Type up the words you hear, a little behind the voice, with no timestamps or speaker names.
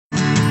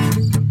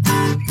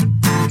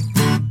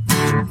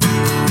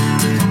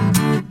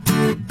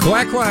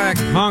Quack, quack,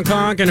 honk,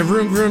 honk, and a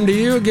vroom, vroom to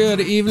you. Good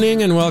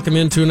evening, and welcome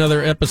into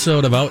another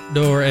episode of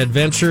Outdoor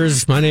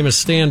Adventures. My name is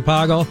Stan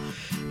Poggle,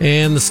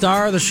 and the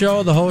star of the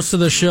show, the host of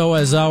the show,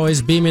 as always,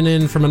 beaming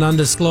in from an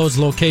undisclosed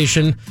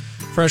location,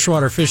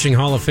 Freshwater Fishing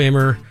Hall of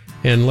Famer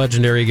and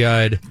legendary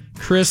guide,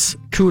 Chris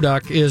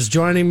Kuduk, is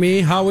joining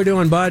me. How we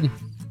doing, bud?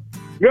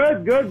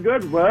 Good.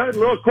 Well, a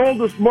little cold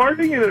this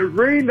morning, and it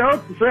rained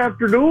out this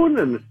afternoon,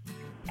 and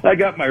I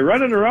got my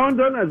running around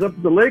done. I was up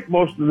at the lake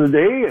most of the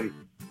day, and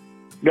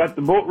got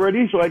the boat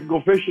ready so I can go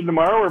fishing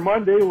tomorrow or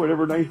Monday,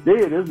 whatever nice day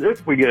it is,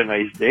 if we get a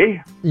nice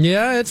day.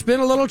 Yeah, it's been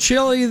a little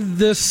chilly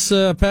this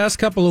past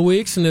couple of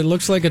weeks, and it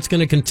looks like it's going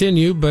to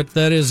continue, but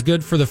that is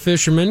good for the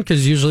fishermen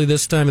because usually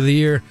this time of the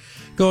year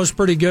goes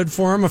pretty good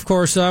for them. Of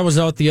course, I was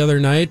out the other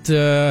night.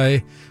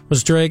 I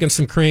was dragging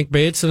some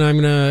crankbaits, and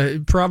I'm going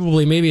to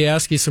probably maybe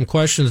ask you some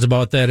questions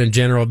about that in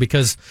general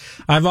because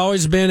I've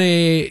always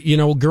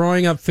been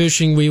growing up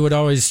fishing, we would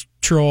always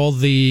troll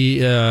the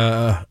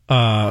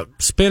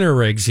spinner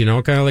rigs, kind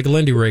of like a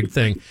Lindy rig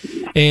thing.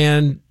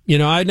 And,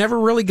 I never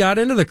really got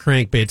into the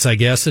crankbaits, I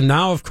guess. And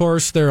now, of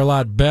course, they're a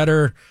lot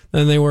better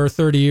than they were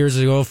 30 years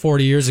ago,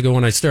 40 years ago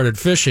when I started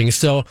fishing.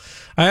 So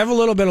I have a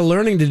little bit of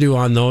learning to do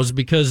on those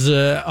because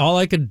all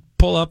I could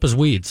pull up is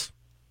weeds.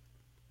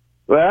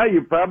 Well,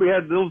 you probably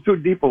had a little too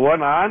deep a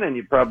one on, and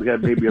you probably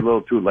had maybe a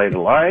little too light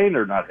a line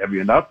or not heavy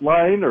enough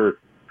line. There's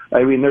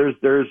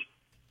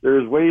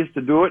ways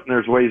to do it and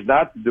there's ways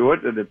not to do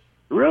it, and it's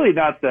really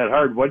not that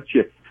hard.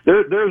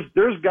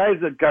 There's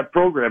guys that got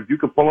programs you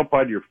can pull up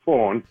on your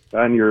phone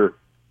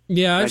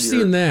I've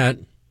seen that.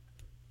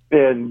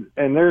 And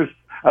there's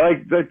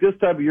like this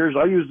time of year,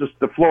 I'll use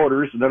the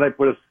floaters, and then I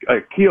put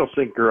a keel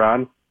sinker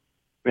on,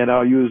 and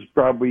I'll use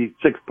probably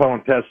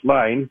 6-pound test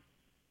line,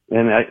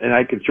 and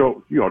I can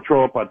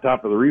throw up on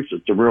top of the reefs.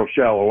 It's a real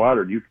shallow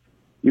water.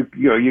 You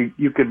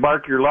can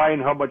mark your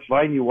line, how much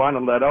line you want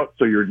to let out,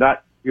 so you're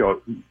not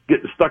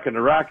getting stuck in the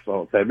rocks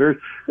all the time. There's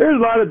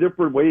a lot of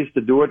different ways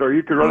to do it, or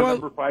you can run a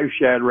number 5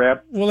 Shad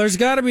Rap. Well, there's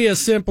got to be a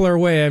simpler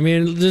way. I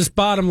mean, just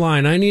bottom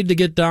line, I need to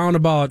get down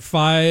about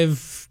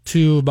 5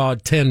 to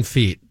about 10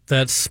 feet.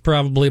 That's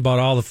probably about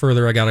all the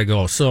further I got to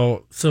go.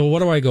 So what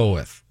do I go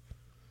with?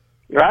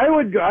 I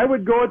would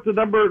go with the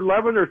number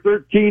 11 or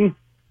 13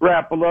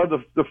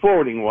 Rapala, the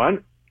floating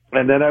one,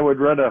 and then I would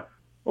run about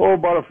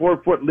a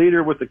 4-foot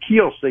leader with a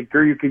keel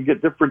sinker. You can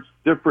get different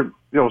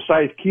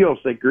size keel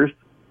sinkers.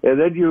 And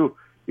then you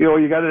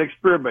got an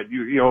experiment.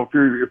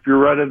 If you're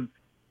running,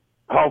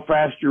 how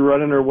fast you're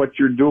running or what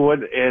you're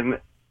doing,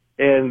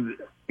 and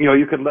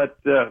you can let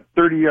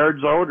 30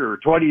 yards out or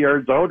 20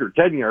 yards out or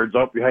 10 yards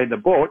out behind the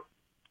boat.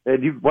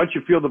 And once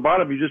you feel the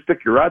bottom, you just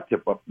pick your rod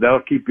tip up. That'll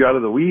keep you out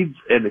of the weeds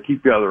and to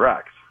keep you out of the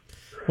rocks.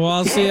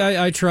 Well, see,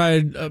 I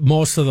tried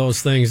most of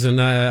those things,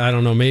 and I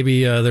don't know,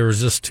 maybe there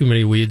was just too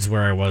many weeds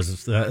where I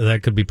was.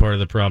 That could be part of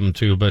the problem,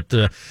 too. But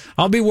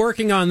I'll be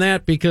working on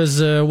that because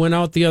went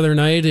out the other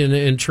night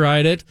and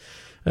tried it.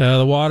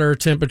 The water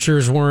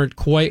temperatures weren't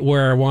quite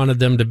where I wanted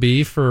them to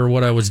be for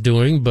what I was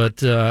doing,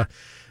 but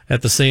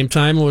at the same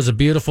time, it was a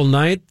beautiful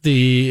night.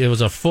 It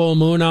was a full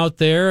moon out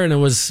there, and it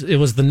was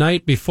the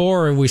night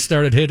before we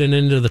started hitting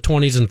into the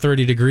 20s and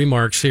 30-degree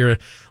marks here,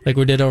 like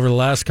we did over the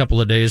last couple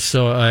of days.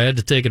 So I had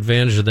to take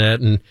advantage of that,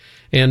 and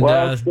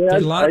there's a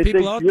lot of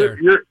people out there.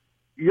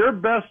 Your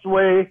best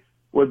way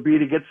would be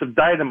to get some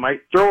dynamite,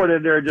 throw it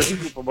in there, and just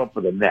scoop them up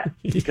with a net.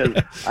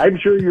 Because I'm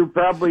sure you're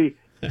probably,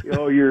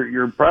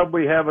 you're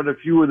probably having a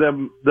few of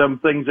them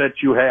things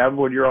that you have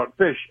when you're out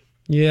fishing.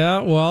 Yeah,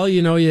 well,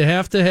 you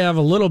have to have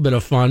a little bit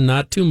of fun,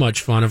 not too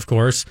much fun, of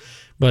course,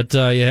 but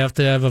you have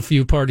to have a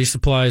few party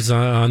supplies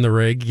on the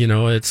rig.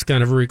 It's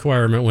kind of a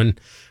requirement when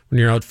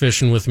you're out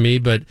fishing with me.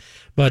 But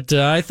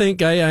I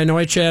think I know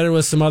I chatted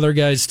with some other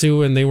guys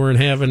too, and they weren't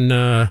having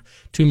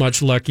too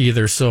much luck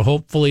either. So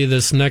hopefully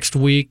this next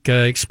week,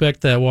 I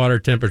expect that water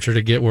temperature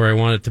to get where I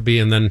want it to be,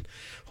 and then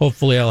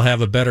hopefully I'll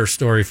have a better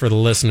story for the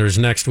listeners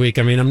next week.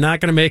 I mean, I'm not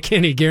going to make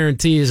any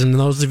guarantees, and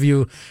those of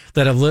you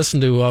that have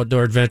listened to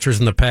Outdoor Adventures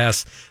in the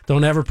past,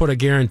 don't ever put a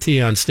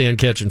guarantee on Stan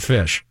catching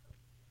fish.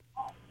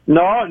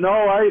 No,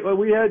 when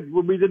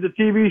we did the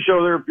TV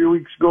show there a few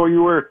weeks ago,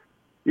 you were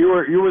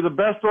the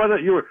best one.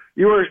 You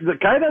were the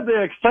kind of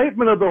the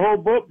excitement of the whole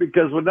boat,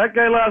 because when that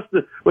guy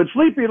when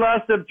Sleepy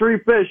lost them 3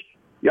 fish,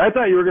 I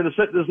thought you were going to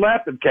sit in his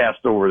lap and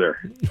cast over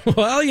there.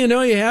 Well,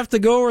 you have to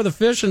go where the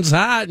fishing's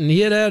hot, and he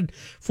had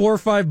 4 or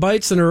 5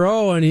 bites in a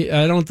row, and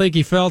I don't think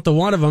he fell to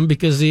one of them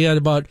because he had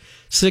about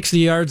 60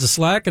 yards of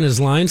slack in his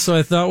line. So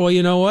I thought, well,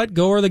 you know what?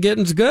 Go where the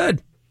getting's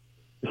good.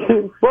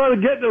 Well, the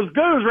getting was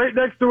good. It was right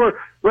next to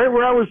right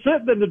where I was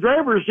sitting in the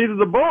driver's seat of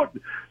the boat,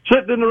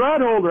 sitting in the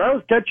rod holder. I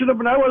was catching them,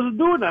 and I wasn't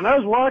doing that. I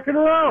was walking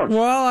around.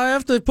 Well, I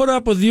have to put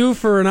up with you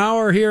for an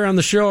hour here on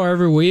the show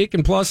every week,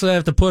 and plus I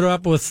have to put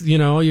up with,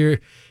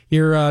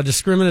 your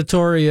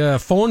discriminatory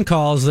phone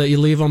calls that you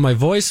leave on my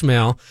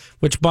voicemail,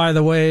 which, by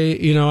the way,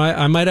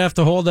 I might have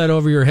to hold that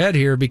over your head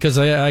here because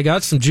I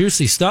got some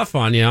juicy stuff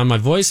on you on my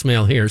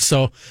voicemail here.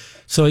 So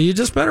you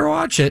just better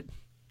watch it.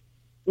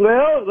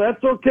 Well,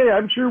 that's okay.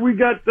 I'm sure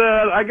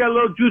I got a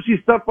little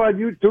juicy stuff on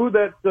you too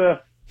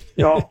that,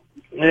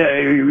 Yeah,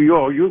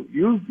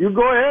 you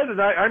go ahead,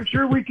 and I'm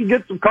sure we can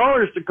get some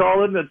callers to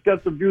call in that's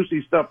got some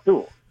juicy stuff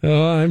too.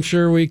 Oh, I'm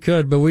sure we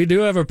could, but we do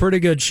have a pretty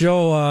good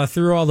show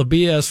through all the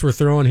BS we're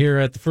throwing here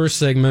at the first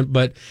segment,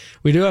 but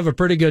we do have a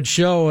pretty good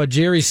show.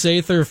 Jerry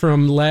Sather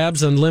from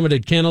Labs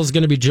Unlimited Kennels is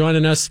going to be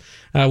joining us.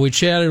 We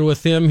chatted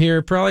with him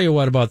here probably,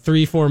 about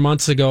 3-4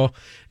 months ago,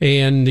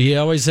 and he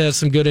always has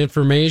some good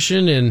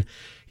information, and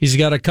he's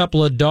got a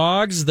couple of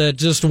dogs that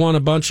just won a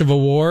bunch of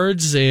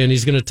awards, and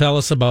he's going to tell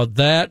us about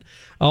that.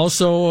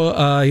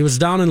 Also, he was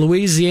down in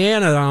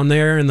Louisiana down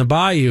there in the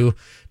bayou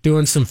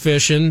doing some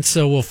fishing,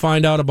 so we'll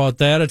find out about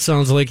that. It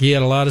sounds like he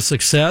had a lot of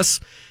success.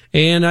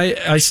 And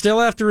I still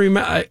have to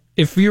remember,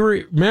 if you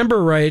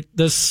remember right,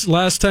 this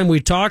last time we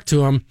talked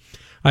to him,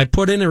 I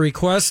put in a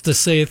request to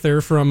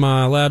Sather from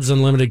Labs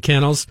Unlimited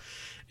Kennels,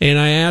 and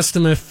I asked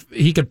him if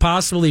he could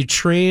possibly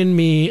train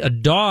me a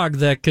dog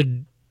that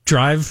could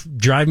drive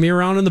me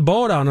around in the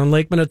boat out on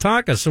Lake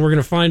Minnetonka. So we're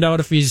going to find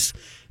out if he's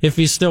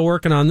still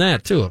working on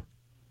that too.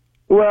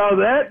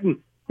 Well,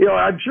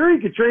 I'm sure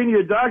he could train you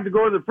a dog to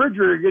go to the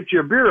refrigerator and get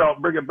you a beer out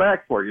and bring it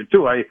back for you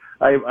too.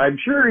 I'm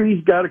sure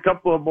he's got a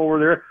couple of them over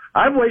there.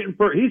 I'm waiting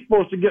he's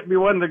supposed to get me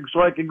one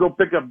so I can go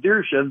pick up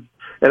deer sheds,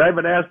 and I've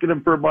been asking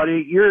him for about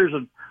 8 years,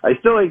 and I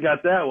still ain't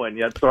got that one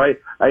yet. So I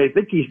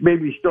think he's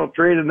maybe still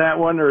training that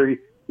one, or he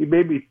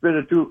maybe been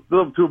a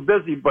little too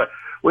busy. But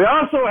we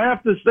also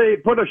have to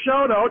put a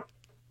shout out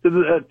to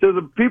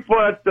the people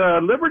at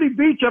Liberty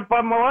Beach up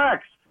on Mille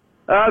Lacs.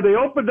 They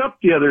opened up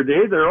the other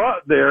day.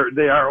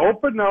 They are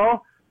open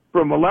now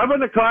from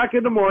 11 o'clock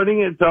in the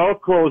morning until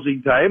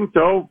closing time,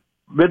 till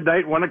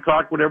midnight, 1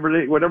 o'clock, whenever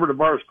the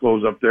bars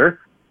close up there.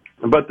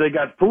 But they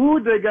got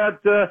food. They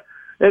got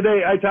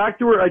I talked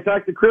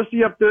to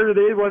Christy up there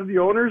today, one of the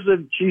owners,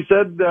 and she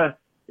said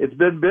it's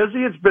been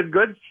busy. It's been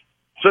good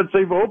since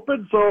they've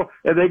opened. So,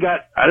 and they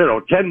got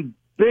 10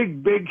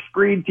 big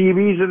screen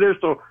TVs in there,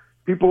 so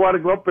people want to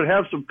go up and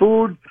have some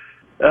food.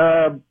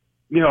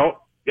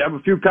 Have a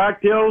few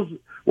cocktails,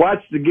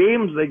 watch the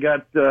games. They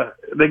got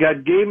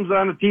games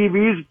on the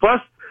TVs. Plus,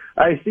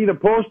 I seen a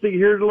posting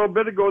here a little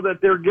bit ago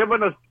that they're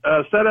giving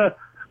a set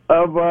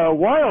of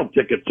Wild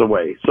tickets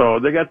away. So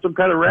they got some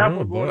kind of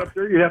raffle going up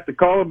there. You have to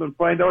call them and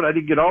find out. I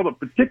didn't get all the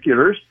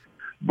particulars,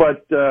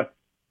 but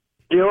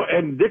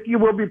and Dickie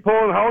will be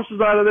pulling houses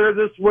out of there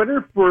this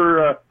winter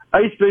for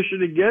ice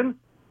fishing again,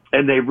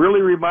 and they've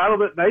really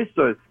remodeled it nice.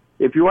 So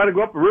if you want to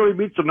go up and really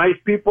meet some nice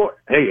people,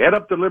 hey, head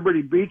up to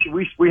Liberty Beach.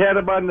 We had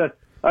them on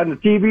the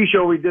TV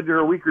show we did there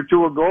a week or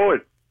two ago.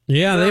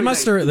 Yeah, they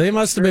must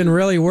have been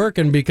really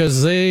working,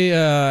 because they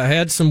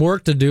had some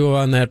work to do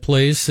on that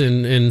place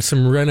and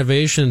some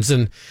renovations.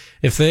 And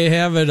if they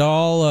have it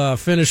all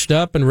finished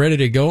up and ready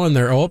to go and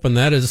they're open,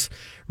 that is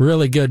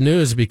really good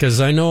news,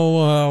 because I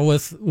know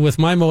with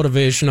my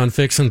motivation on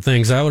fixing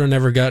things, I would have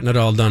never gotten it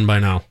all done by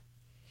now.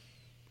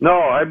 No,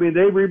 I mean,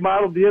 they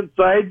remodeled the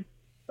inside.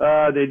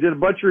 They did a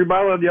bunch of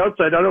remodeling on the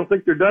outside. I don't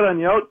think they're done on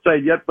the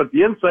outside yet, but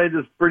the inside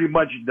is pretty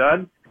much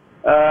done.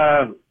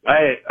 I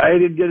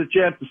didn't get a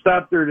chance to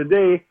stop there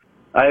today.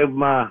 I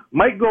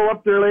might go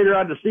up there later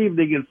on this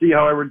evening and see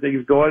how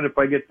everything's going if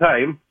I get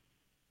time.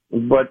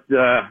 But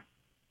I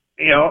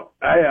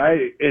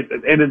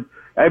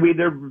mean,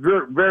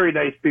 they're very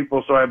nice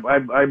people, so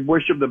I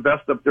wish them the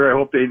best up there. I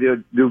hope they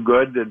do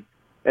good, and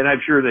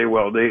I'm sure they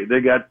will.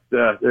 They got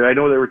I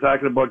know they were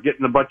talking about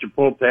getting a bunch of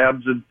pull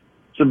tabs and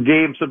some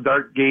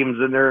dart games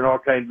in there and all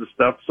kinds of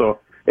stuff. So,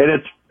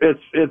 and it's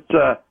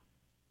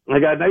I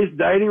got a nice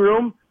dining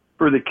room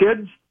for the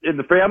kids and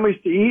the families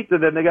to eat,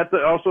 and then they got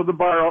also the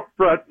bar out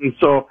front. And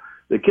so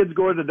the kids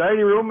go in the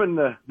dining room and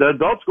the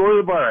adults go to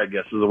the bar, I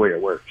guess, is the way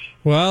it works.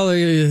 Well,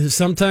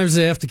 sometimes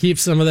they have to keep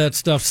some of that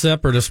stuff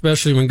separate,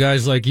 especially when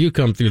guys like you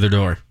come through the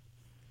door.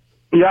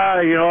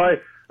 Yeah,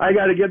 I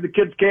got to give the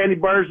kids candy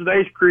bars and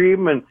ice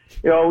cream, and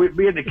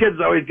me and the kids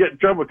always get in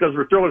trouble because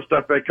we're throwing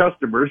stuff at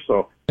customers.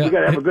 So we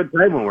got to have a good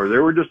time when we're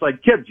there. We're just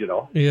like kids,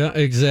 Yeah,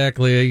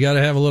 exactly. You got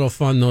to have a little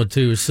fun though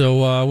too.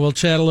 So we'll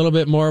chat a little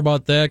bit more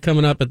about that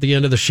coming up at the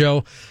end of the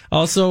show.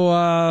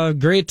 Also,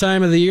 great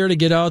time of the year to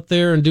get out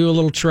there and do a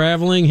little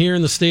traveling here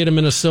in the state of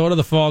Minnesota.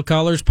 The fall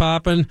colors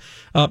popping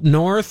up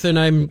north, and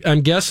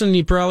I'm guessing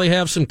you probably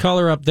have some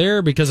color up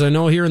there, because I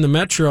know here in the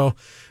metro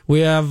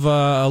we have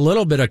a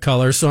little bit of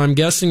color, so I'm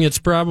guessing it's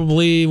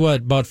probably,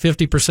 about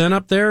 50%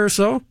 up there or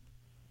so?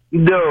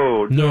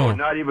 No,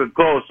 not even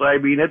close. I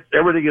mean,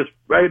 everything is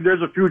right.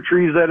 There's a few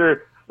trees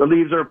the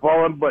leaves are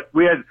falling, but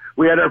we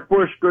had our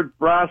first good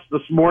frost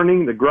this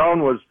morning. The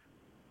ground was,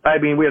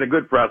 we had a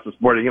good frost this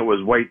morning. It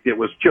was white. It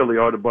was chilly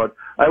out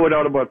I went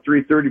out about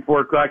 3:30,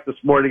 4 o'clock this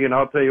morning, and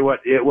I'll tell you what,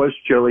 it was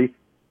chilly.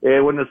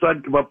 And when the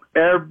sun came up,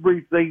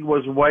 everything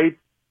was white.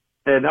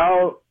 And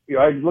now,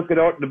 I was looking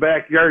out in the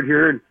backyard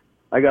here, and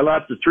I got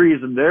lots of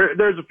trees, and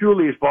there's a few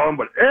leaves falling,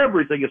 but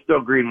everything is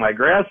still green. My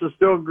grass is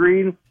still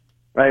green.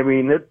 I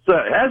mean, it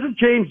hasn't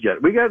changed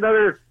yet. We got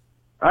another,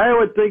 I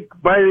would think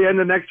by the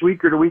end of next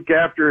week or the week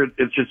after,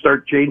 it should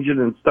start changing,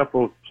 and stuff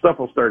will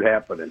start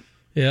happening.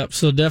 Yep,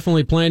 so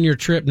definitely plan your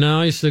trip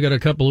now. You still got a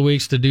couple of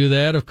weeks to do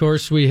that. Of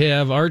course, we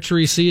have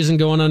archery season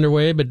going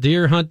underway, but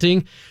deer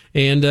hunting,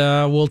 and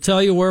we'll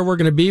tell you where we're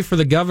going to be for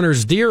the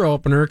Governor's Deer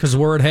Opener, because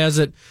word has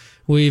it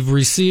we've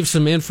received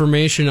some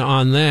information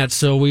on that,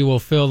 so we will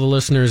fill the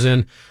listeners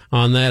in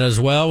on that as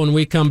well when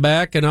we come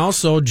back. And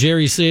also,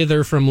 Jerry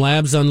Sather from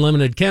Labs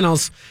Unlimited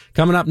Kennels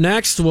coming up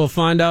next. We'll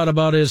find out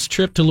about his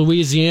trip to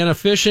Louisiana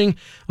fishing.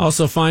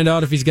 Also find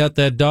out if he's got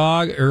that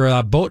dog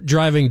or boat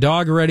driving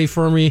dog ready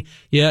for me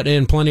yet,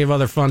 and plenty of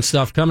other fun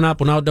stuff coming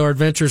up when Outdoor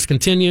Adventures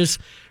continues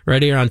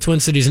right here on Twin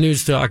Cities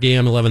News Talk,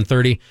 AM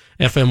 1130,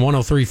 FM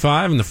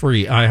 103.5, and the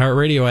free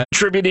iHeartRadio app.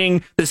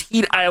 Contributing, this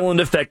heat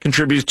island effect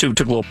contributes to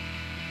global.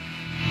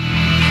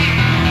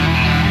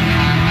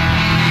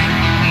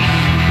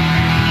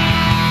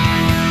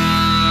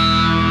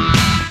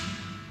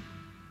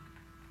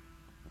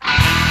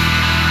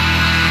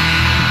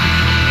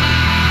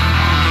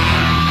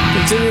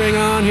 Continuing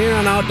on here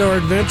on Outdoor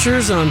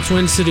Adventures on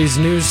Twin Cities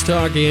News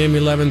Talk, AM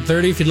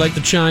 1130. If you'd like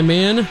to chime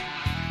in,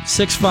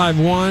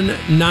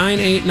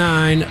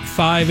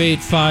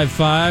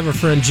 651-989-5855. Our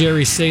friend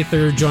Jerry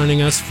Sather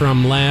joining us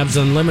from Labs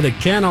Unlimited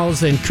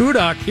Kennels in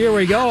Kudak. Here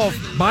we go,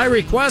 by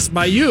request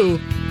by you.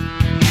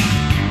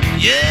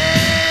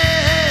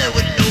 Yeah,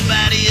 with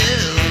nobody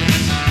else.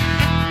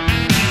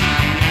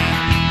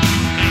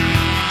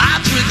 I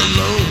drink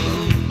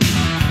alone.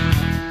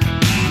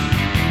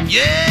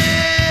 Yeah.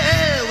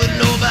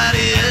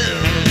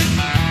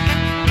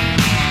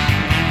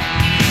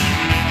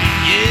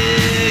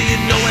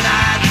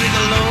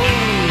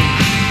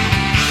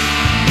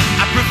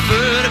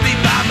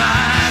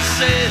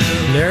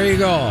 There you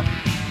go.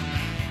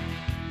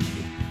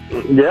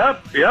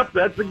 Yep.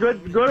 That's a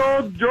good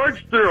old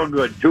George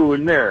Thorogood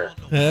tune there.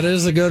 That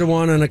is a good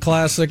one and a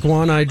classic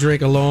one. I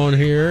drink alone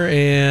here,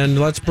 and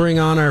let's bring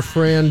on our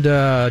friend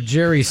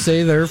Jerry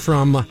Sather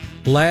from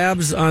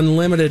Labs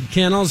Unlimited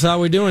Kennels. How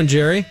we doing,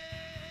 Jerry?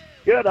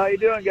 Good. How you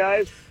doing,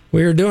 guys?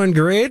 We're doing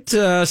great.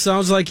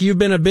 Sounds like you've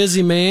been a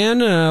busy man.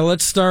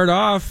 Let's start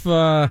off.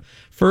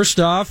 First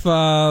off,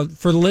 for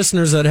the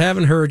listeners that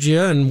haven't heard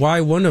you, and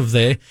why wouldn't have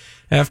they,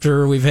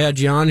 after we've had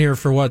you on here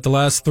for, the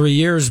last 3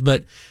 years,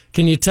 but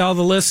can you tell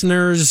the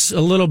listeners a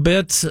little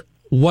bit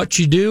what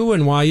you do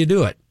and why you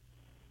do it?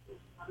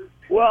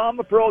 Well, I'm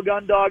a pro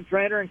gun dog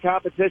trainer and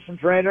competition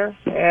trainer,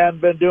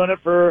 and been doing it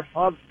for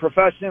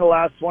professionally the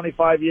last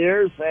 25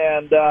 years,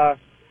 and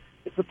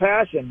it's a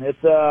passion.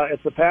 It's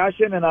a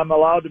passion, and I'm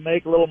allowed to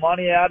make a little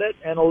money at it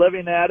and a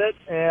living at it,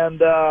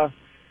 and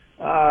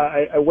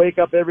I wake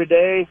up every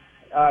day.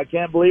 I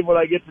can't believe what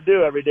I get to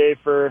do every day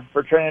for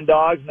training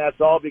dogs, and that's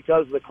all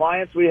because of the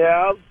clients we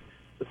have,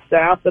 the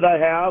staff that I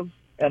have,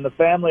 and the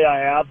family I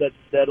have that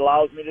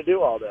allows me to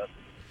do all this.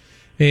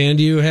 And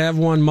you have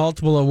won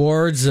multiple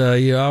awards.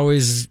 You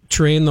always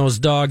train those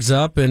dogs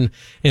up, and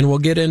we'll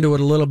get into it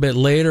a little bit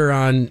later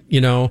on,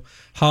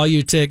 how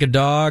you take a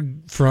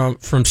dog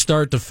from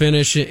start to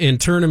finish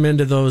and turn them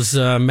into those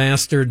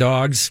master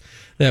dogs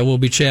that we'll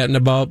be chatting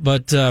about.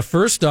 But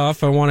first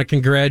off, I want to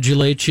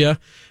congratulate you.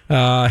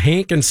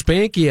 Hank and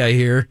Spanky, I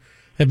hear,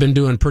 have been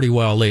doing pretty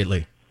well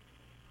lately.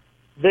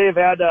 They've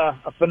had a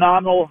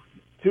phenomenal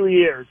 2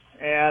 years,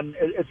 and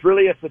it's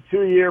a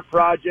 2-year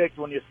project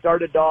when you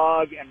start a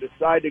dog and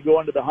decide to go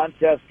into the hunt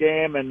test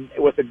game, and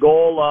with the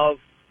goal of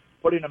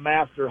putting a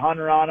master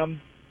hunter on them.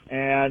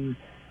 And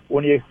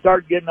when you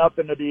start getting up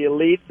into the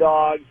elite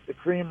dogs, the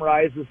cream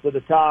rises to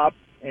the top,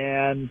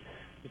 and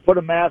to put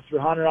a master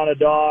hunter on a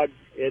dog,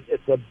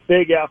 it's a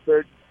big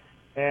effort.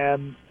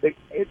 And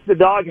the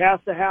dog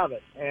has to have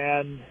it.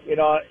 And,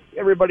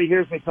 everybody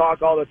hears me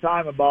talk all the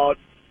time about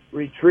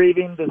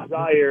retrieving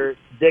desire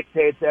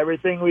dictates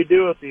everything we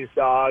do with these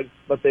dogs,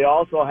 but they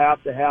also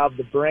have to have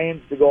the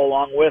brains to go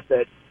along with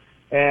it.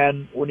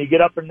 And when you get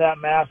up in that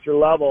master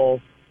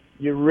level,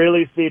 you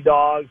really see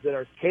dogs that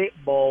are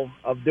capable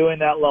of doing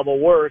that level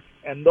work.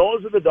 And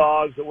those are the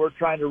dogs that we're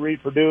trying to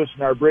reproduce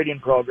in our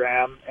breeding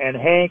program. And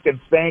Hank and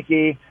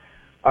Spanky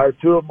are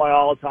two of my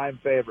all-time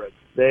favorites.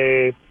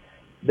 They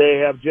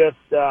have just,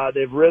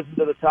 they've risen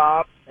to the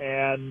top,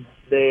 and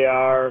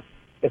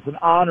it's an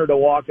honor to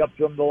walk up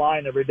to them the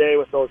line every day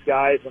with those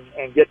guys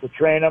and get to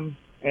train them.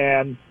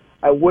 And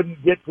I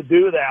wouldn't get to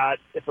do that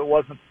if it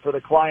wasn't for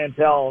the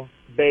clientele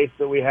base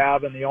that we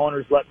have, and the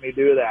owners let me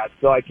do that.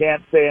 So I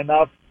can't say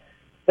enough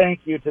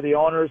thank you to the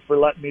owners for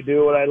letting me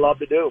do what I love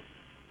to do.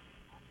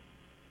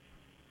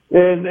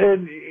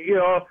 And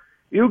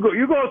you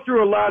go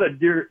through a lot of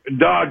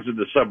dogs in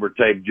the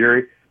summertime,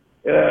 Jerry.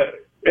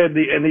 And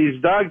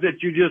these dogs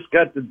that you just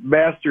got the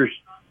masters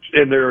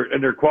in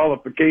their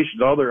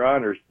qualifications, all their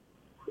honors.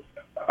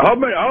 How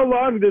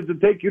long does it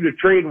take you to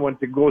train one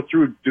to go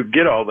through to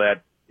get all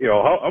that?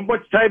 How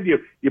much time do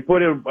you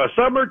put in? A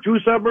summer, 2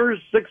 summers,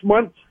 6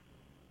 months?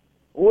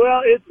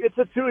 Well, it's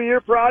a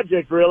 2-year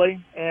project, really,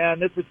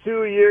 and it's a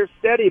 2-year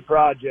steady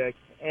project,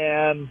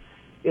 and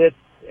it's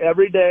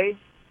every day.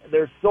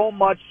 There's so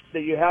much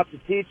that you have to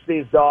teach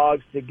these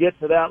dogs to get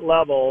to that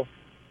level.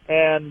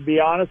 And be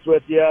honest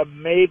with you,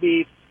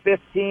 maybe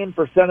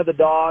 15% of the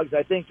dogs,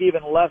 I think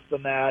even less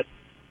than that,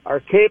 are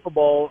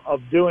capable of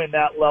doing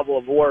that level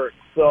of work.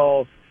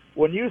 So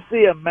when you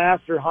see a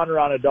master hunter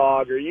on a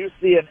dog, or you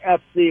see an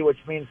FC, which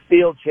means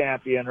field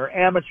champion or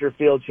amateur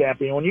field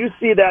champion, when you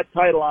see that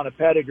title on a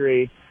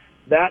pedigree,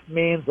 that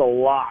means a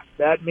lot.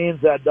 That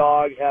means that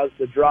dog has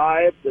the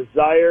drive,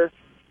 desire,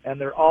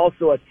 and they're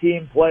also a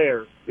team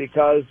player.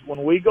 Because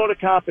when we go to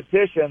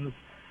competitions,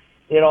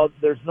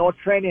 there's no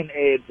training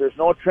aids, there's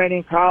no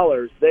training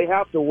collars. They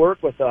have to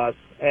work with us,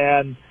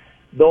 and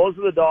those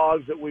are the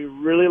dogs that we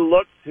really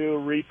look to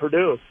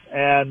reproduce.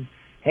 And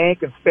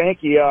Hank and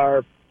Spanky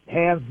are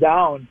hands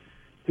down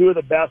two of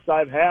the best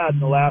I've had in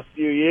the last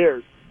few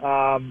years.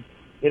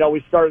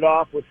 We started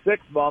off with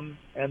 6 of them,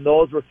 and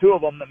those were 2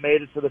 of them that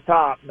made it to the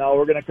top. Now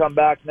we're going to come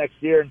back next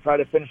year and try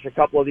to finish a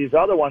couple of these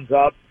other ones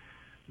up.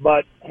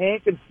 But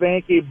Hank and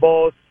Spanky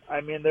both,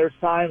 there's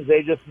times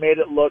they just made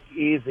it look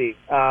easy.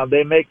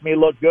 They make me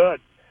look good.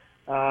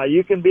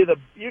 You can be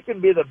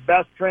the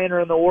best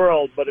trainer in the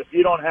world, but if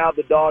you don't have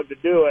the dog to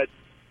do it,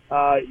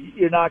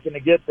 you're not going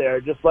to get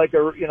there. Just like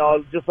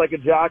a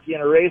jockey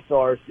in a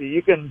racehorse.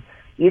 You can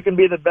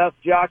be the best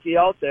jockey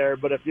out there,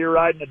 but if you're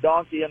riding a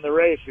donkey in the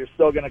race, you're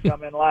still going to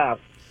come in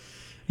last.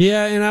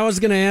 Yeah, and I was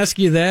going to ask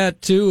you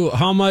that too.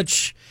 How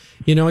much,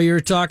 you were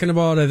talking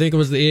about, I think it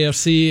was the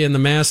AFC and the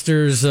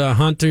Masters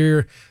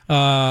Hunter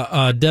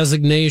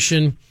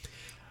designation.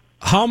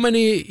 How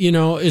many,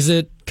 is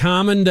it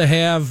common to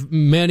have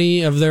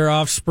many of their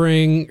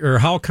offspring, or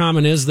how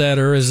common is that,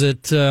 or is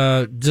it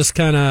just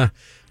kind of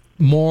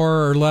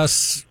more or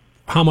less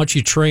how much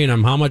you train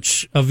them? How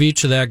much of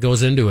each of that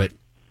goes into it?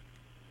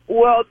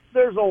 Well,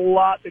 there's a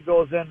lot that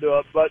goes into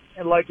it, but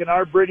like in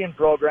our breeding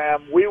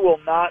program, we will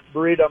not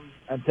breed them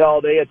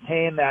until they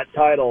attain that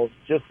title.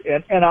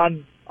 And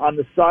on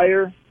the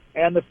sire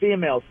and the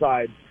female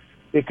side,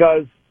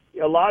 because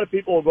a lot of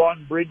people will go out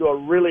and breed to a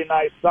really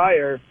nice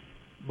sire,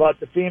 but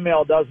the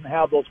female doesn't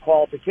have those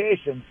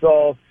qualifications.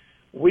 So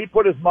we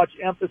put as much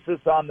emphasis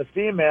on the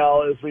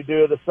female as we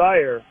do the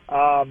sire.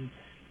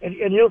 And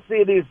you'll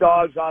see these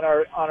dogs on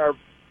our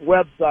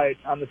website,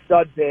 on the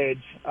stud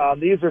page.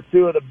 These are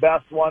 2 of the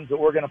best ones that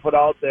we're going to put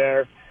out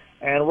there.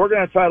 And we're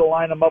going to try to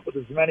line them up with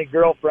as many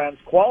girlfriends,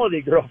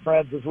 quality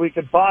girlfriends, as we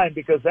can find,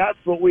 because that's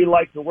what we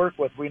like to work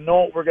with. We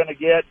know what we're going to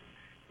get.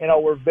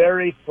 We're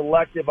very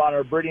selective on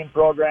our breeding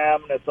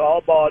program, and it's all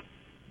about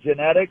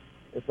genetics.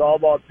 It's all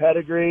about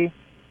pedigree.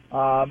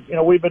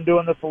 We've been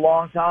doing this a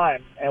long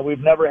time, and we've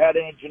never had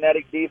any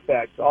genetic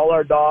defects. All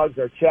our dogs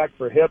are checked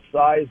for hip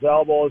size,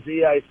 elbows,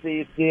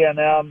 EIC,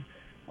 CNM.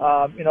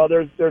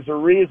 There's a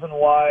reason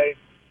why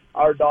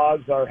our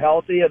dogs are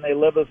healthy and they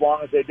live as long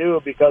as they do,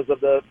 because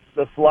of the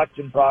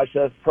selection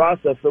process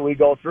that we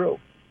go through.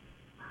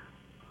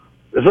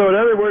 So in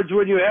other words,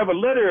 when you have a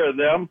litter of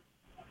them,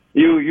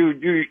 you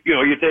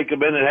take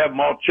them in and have them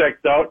all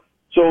checked out.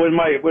 So when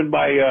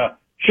my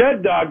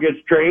shed dog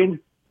gets trained,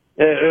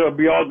 it'll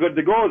be all good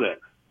to go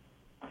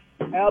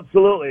then.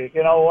 Absolutely.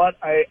 You know what?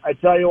 I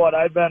tell you what,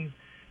 I've been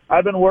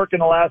working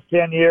the last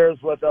 10 years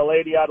with a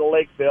lady out of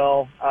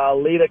Lakeville,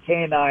 Lita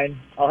Canine.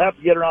 I'll have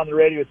to get her on the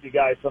radio with you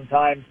guys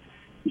sometime.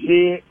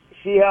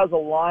 She has a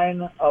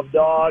line of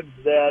dogs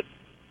that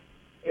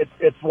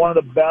it's one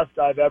of the best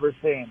I've ever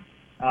seen.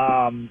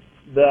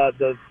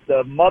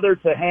 The mother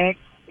to Hank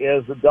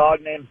is a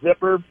dog named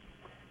Zipper,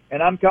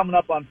 and I'm coming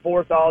up on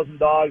 4,000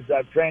 dogs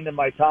I've trained in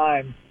my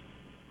time.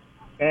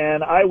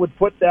 And I would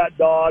put that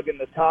dog in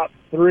the top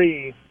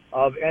 3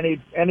 of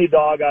any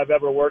dog I've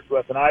ever worked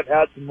with. And I've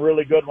had some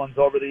really good ones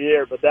over the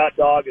year, but that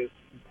dog is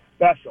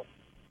special,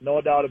 no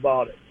doubt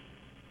about it.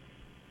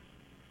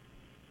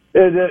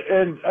 And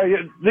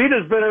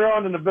Lita's been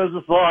around in the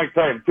business a long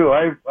time too.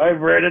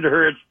 I've ran into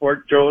her at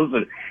sport shows,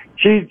 and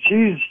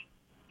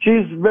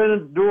she's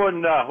been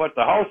doing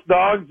the house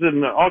dogs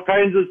and all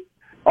kinds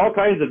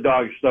of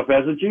dog stuff,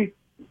 hasn't she?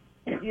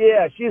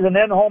 Yeah, she's an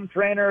in-home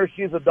trainer.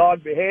 She's a dog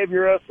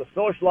behaviorist, a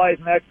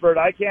socializing expert.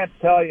 I can't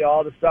tell you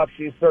all the stuff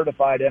she's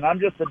certified in. I'm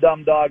just a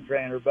dumb dog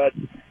trainer, but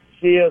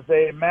she is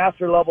a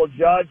master-level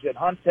judge at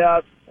Hunt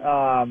Test.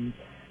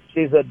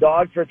 She's a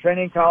dog for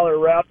training collar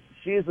rep.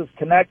 She's as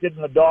connected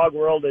in the dog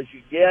world as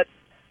you get.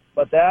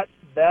 But that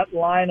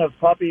line of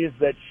puppies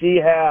that she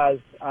has,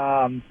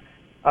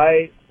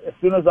 as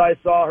soon as I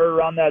saw her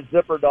run that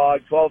Zipper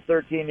dog 12,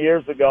 13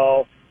 years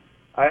ago,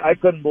 I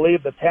couldn't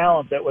believe the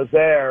talent that was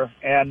there,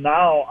 and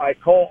now I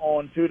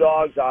co-own 2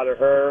 dogs out of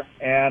her,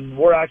 and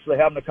we're actually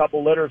having a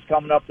couple litters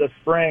coming up this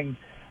spring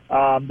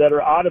that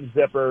are out of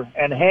Zipper.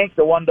 And Hank,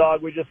 the one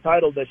dog we just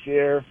titled this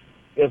year,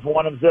 is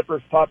one of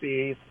Zipper's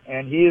puppies,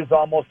 and he is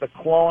almost a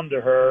clone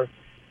to her.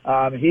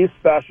 He's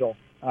special.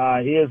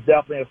 He is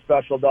definitely a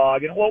special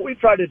dog. And what we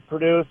try to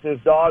produce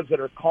is dogs that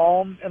are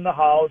calm in the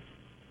house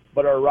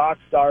but are rock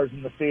stars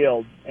in the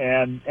field,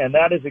 and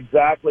that is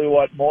exactly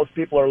what most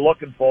people are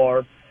looking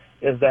for,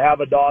 is to have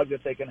a dog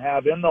that they can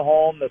have in the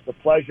home that's a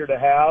pleasure to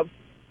have,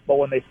 but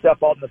when they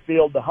step out in the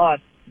field to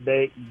hunt,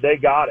 they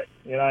got it.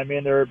 You know what I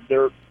mean?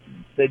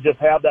 They just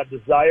have that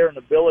desire and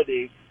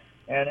ability,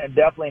 and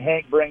definitely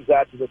Hank brings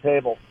that to the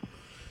table.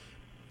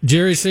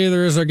 Jerry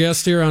Sather is our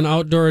guest here on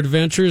Outdoor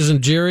Adventures.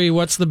 And Jerry,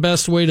 what's the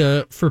best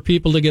way for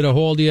people to get a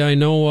hold of you? I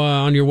know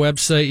on your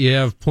website you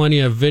have plenty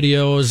of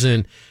videos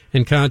and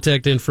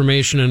contact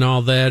information and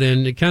all that,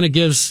 and it kind of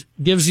gives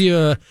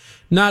you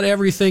not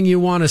everything you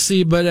want to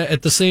see, but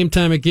at the same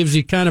time it gives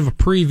you kind of a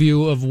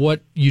preview of what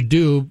you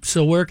do.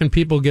 So where can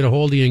people get a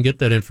hold of you and get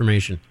that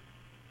information?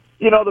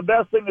 The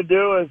best thing to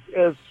do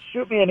is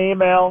shoot me an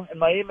email, and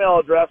my email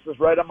address is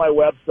right on my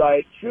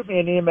website. Shoot me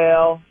an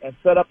email and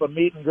set up a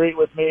meet and greet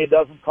with me. It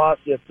doesn't cost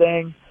you a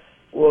thing.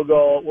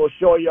 We'll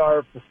show you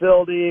our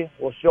facility.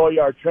 We'll show you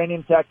our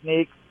training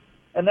techniques.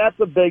 And that's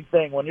a big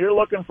thing. When you're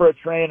looking for a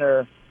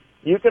trainer,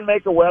 you can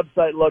make a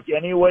website look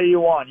any way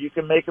you want. You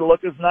can make it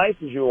look as nice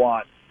as you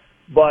want.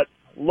 But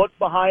look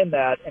behind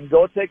that and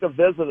go take a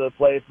visit to the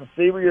place and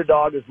see where your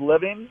dog is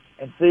living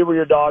and see where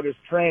your dog is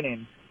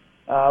training.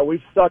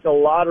 We've stuck a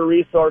lot of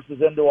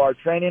resources into our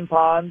training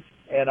ponds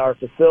and our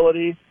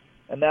facility,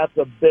 and that's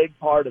a big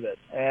part of it.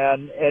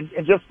 And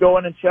just go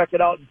in and check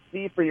it out and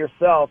see for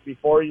yourself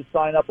before you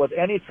sign up with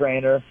any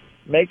trainer.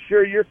 Make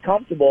sure you're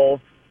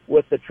comfortable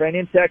with the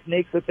training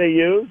techniques that they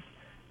use.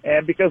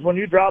 And because when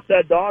you drop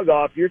that dog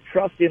off, you're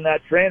trusting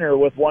that trainer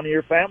with one of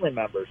your family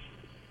members.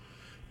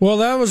 Well,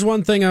 that was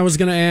one thing I was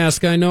going to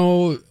ask. I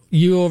know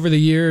you over the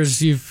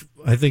years,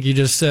 I think you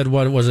just said,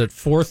 what was it,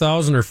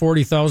 4,000 or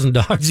 40,000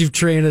 dogs you've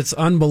trained. It's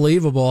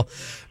unbelievable.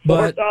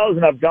 But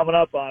 4,000 I've coming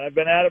up on. I've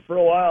been at it for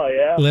a while,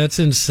 yeah. That's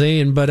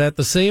insane. But at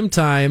the same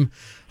time,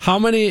 how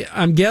many,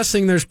 I'm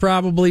guessing there's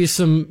probably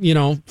some,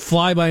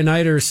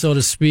 fly-by-nighters, so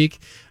to speak.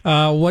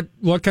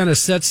 What kind of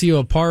sets you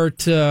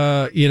apart,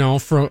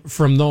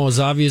 from those?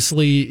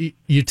 Obviously,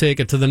 you take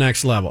it to the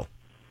next level.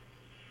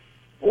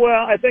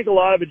 Well, I think a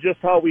lot of it just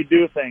how we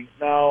do things.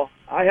 Now,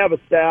 I have a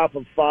staff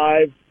of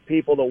 5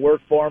 people that work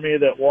for me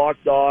that walk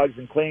dogs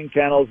and clean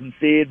kennels and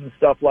feed and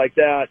stuff like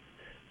that.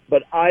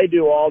 But I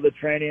do all the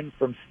training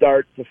from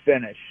start to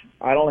finish.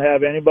 I don't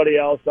have anybody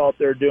else out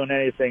there doing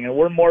anything. And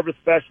we're more of a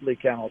specialty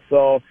kennel.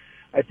 So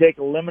I take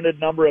a limited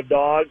number of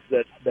dogs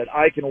that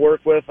I can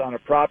work with on a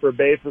proper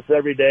basis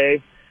every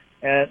day.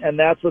 And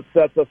that's what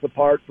sets us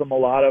apart from a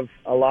lot of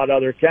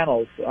other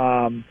kennels.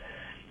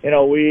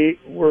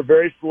 We're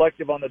very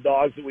selective on the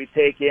dogs that we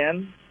take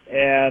in,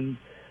 and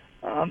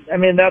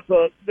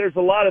there's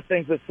a lot of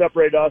things that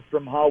separate us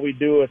from how we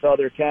do with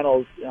other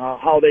kennels,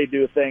 how they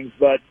do things.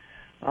 But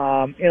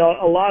a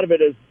lot of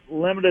it is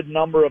limited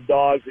number of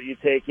dogs that you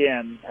take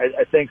in.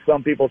 I think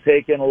some people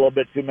take in a little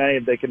bit too many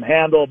that they can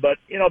handle. But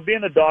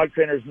being a dog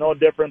trainer is no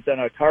different than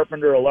a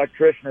carpenter,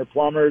 electrician, or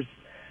plumbers.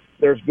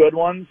 There's good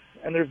ones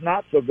and there's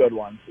not so good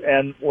ones.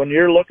 And when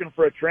you're looking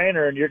for a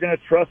trainer and you're going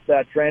to trust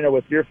that trainer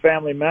with your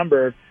family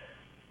member,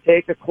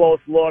 take a close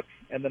look.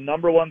 And the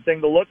number one thing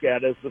to look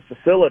at is the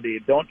facility.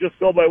 Don't just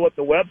go by what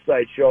the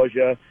website shows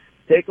you.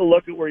 Take a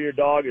look at where your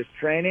dog is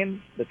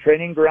training, the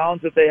training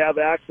grounds that they have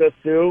access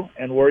to,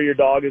 and where your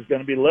dog is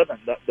going to be living,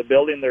 the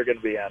building they're going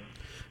to be in.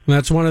 And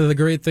that's one of the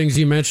great things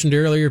you mentioned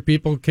earlier.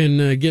 People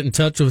can get in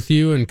touch with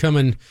you and come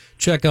and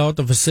check out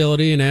the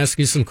facility and ask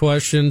you some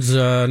questions.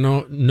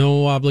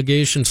 No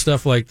obligation,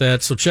 stuff like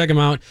that. So check them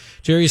out.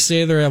 Jerry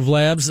Sather of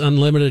Labs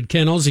Unlimited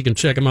Kennels. You can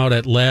check them out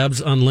at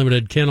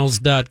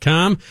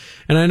labsunlimitedkennels.com.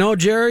 And I know,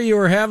 Jerry, you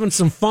were having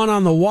some fun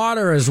on the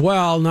water as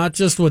well, not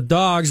just with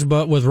dogs,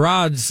 but with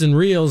rods and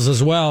reels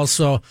as well.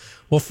 So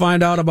we'll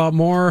find out about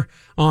more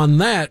on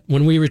that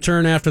when we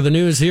return after the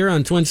news here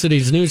on Twin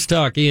Cities News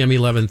Talk, AM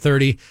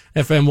 1130,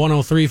 FM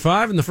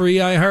 103.5, and the free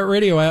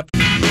iHeartRadio app.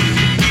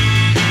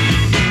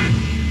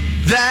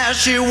 There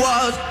she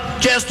was,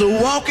 just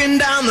walking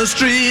down the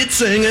street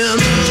singing.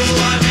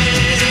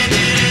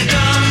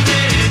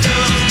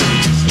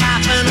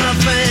 Snapping her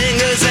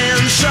fingers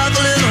and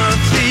shuffling her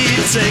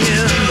feet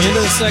singing.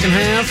 Into the second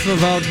half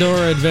of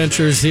Outdoor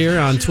Adventures here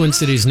on Twin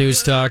Cities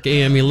News Talk,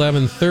 AM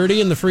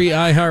 1130, and the free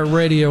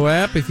iHeartRadio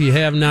app. If you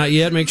have not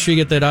yet, make sure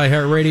you get that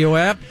iHeartRadio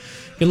app.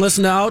 You can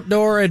listen to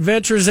Outdoor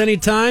Adventures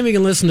anytime. You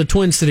can listen to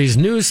Twin Cities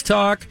News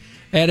Talk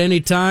at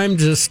any time.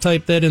 Just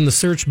type that in the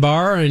search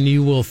bar and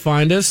you will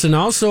find us. And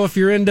also, if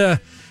you're into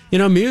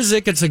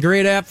music, it's a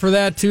great app for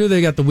that too.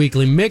 They got the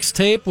weekly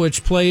mixtape,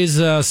 which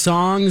plays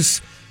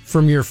songs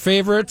from your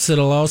favorites.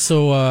 It'll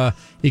also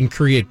you can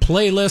create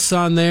playlists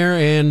on there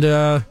and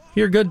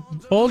hear good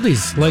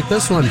oldies like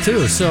this one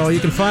too. So you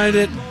can find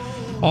it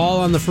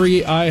all on the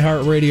free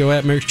iHeartRadio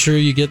app. Make sure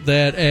you get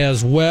that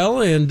as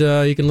well. And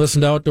you can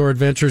listen to Outdoor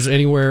Adventures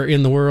anywhere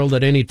in the world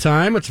at any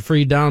time. It's a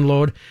free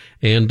download.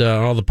 And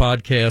all the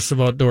podcasts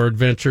of Outdoor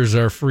Adventures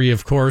are free,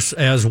 of course,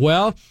 as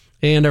well.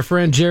 And our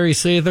friend Jerry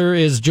Sather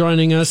is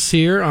joining us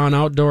here on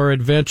Outdoor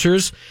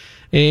Adventures.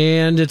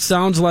 And it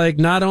sounds like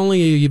not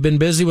only you've been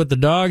busy with the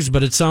dogs,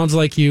 but it sounds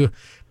like you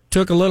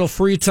took a little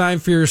free time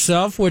for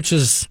yourself, which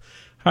is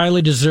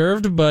highly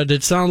deserved, but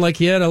it sounded like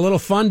you had a little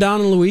fun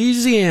down in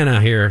Louisiana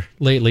here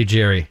lately,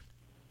 Jerry.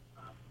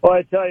 Well,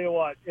 I tell you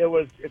what,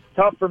 it's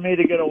tough for me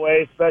to get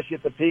away, especially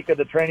at the peak of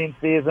the training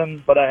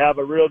season, but I have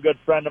a real good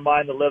friend of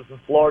mine that lives in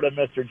Florida,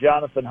 Mr.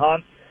 Jonathan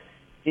Hunt.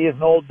 He is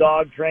an old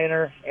dog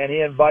trainer, and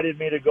he invited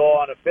me to go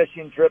on a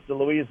fishing trip to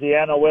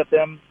Louisiana with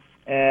him,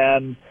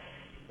 and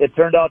it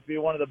turned out to be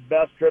one of the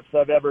best trips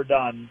I've ever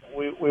done.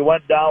 We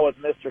went down with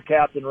Mr.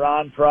 Captain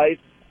Ron Price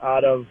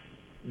out of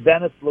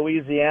Venice,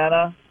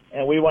 Louisiana,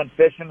 and we went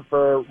fishing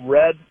for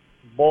red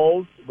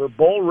bulls. We're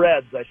bull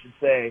reds, I should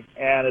say.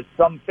 And it's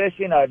some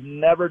fishing I've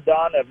never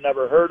done, I've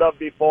never heard of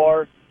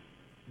before.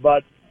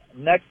 But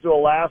next to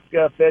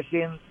Alaska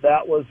fishing,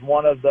 that was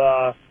one of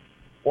the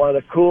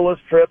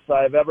coolest trips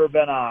I've ever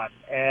been on.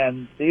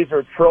 And these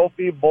are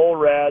trophy bull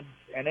reds,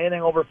 and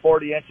anything over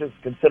 40 inches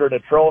is considered a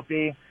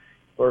trophy.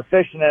 We're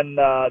fishing in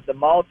the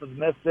mouth of the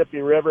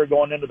Mississippi River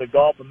going into the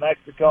Gulf of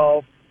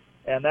Mexico,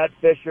 and that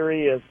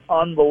fishery is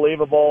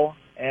unbelievable,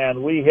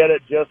 and we hit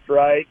it just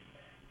right.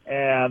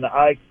 And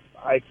I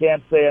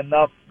can't say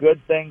enough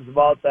good things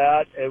about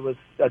that. It was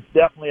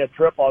definitely a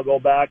trip I'll go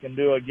back and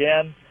do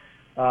again.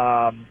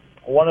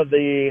 One of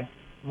the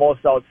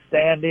most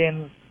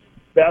outstanding,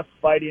 best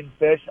fighting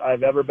fish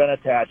I've ever been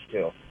attached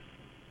to.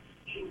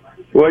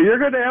 Well, you're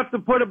going to have to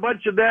put a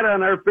bunch of that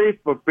on our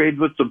Facebook page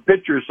with some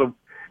pictures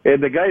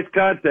and the guy's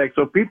contact,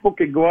 so people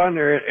can go on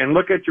there and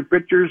look at your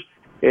pictures.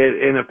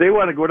 And if they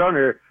want to go down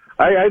there,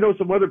 I know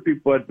some other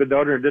people that been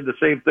down there and did the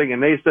same thing,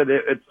 and they said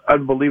it's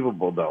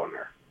unbelievable down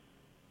there.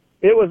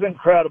 It was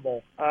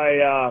incredible.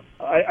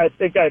 I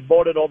think I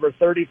boated over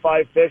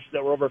 35 fish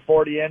that were over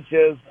 40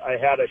 inches. I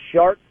had a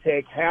shark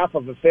take half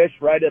of a fish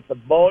right at the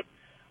boat,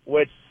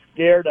 which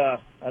scared a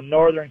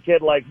northern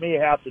kid like me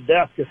half to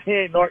death because he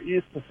ain't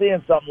used to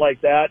seeing something like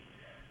that.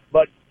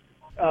 But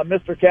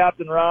Mr.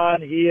 Captain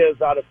Ron, he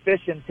is out of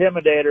Fish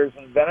Intimidators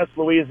in Venice,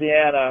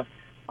 Louisiana.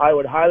 I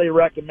would highly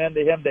recommend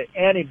him to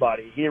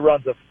anybody. He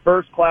runs a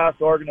first-class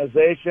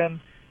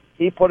organization.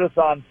 He put us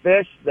on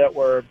fish that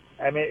were,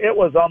 it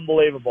was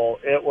unbelievable.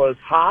 It was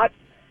hot.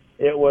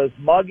 It was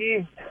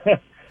muggy.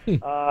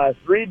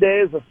 3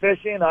 days of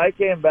fishing. I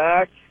came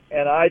back,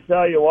 and I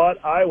tell you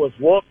what, I was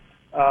whooped.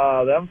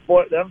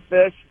 Them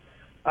fish,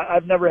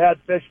 I've never had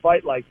fish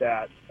fight like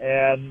that.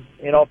 And,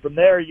 from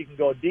there you can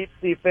go deep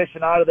sea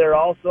fishing out of there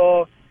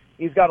also.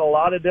 He's got a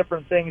lot of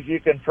different things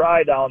you can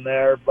try down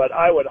there, but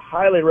I would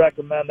highly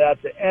recommend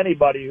that to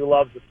anybody who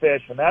loves to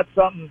fish. And that's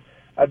something,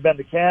 I've been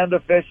to Canada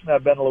fishing,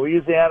 I've been to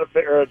Louisiana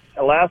or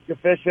Alaska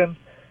fishing,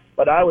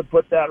 but I would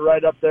put that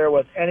right up there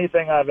with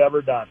anything I've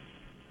ever done.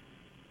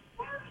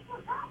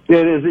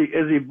 And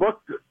is he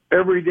booked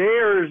every day,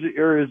 or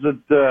is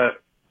it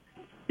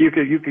you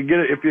can get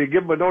it if you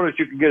give him a notice?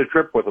 You can get a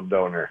trip with him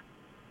down there.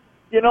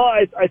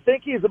 I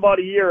think he's about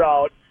a year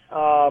out.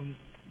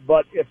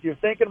 But if you're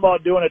thinking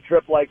about doing a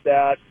trip like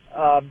that,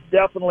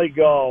 definitely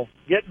go.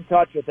 Get in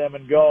touch with him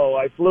and go.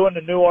 I flew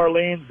into New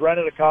Orleans,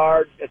 rented a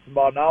car. It's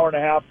about an hour and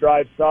a half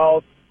drive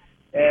south,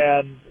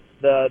 and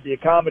the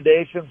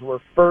accommodations were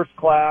first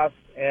class.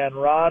 And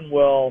Ron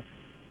will,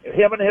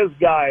 him and his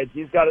guides,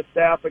 he's got a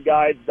staff of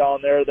guides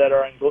down there that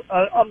are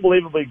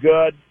unbelievably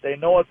good. They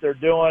know what they're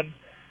doing.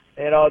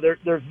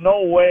 There's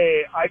no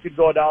way I could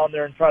go down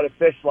there and try to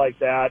fish like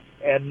that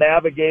and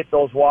navigate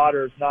those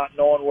waters not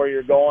knowing where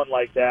you're going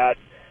like that.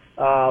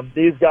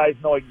 These guys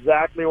know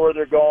exactly where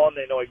they're going.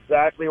 They know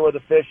exactly where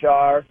the fish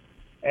are.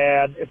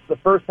 And it's the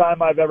first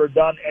time I've ever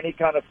done any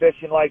kind of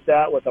fishing like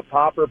that with a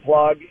popper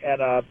plug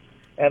and a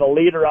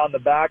leader on the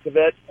back of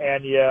it.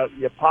 And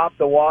you pop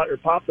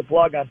the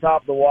plug on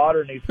top of the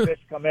water, and these fish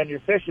come in. You're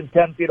fishing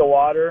 10 feet of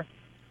water,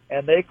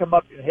 and they come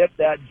up and hit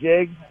that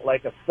jig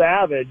like a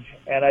savage.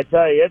 And I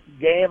tell you,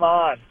 it's game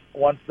on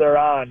once they're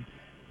on.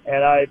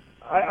 And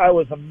I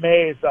was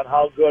amazed on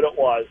how good it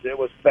was. It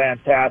was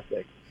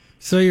fantastic.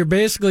 So you're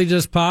basically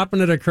just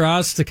popping it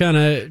across to kind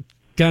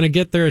of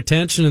get their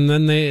attention, and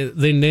then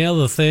they nail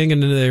the thing,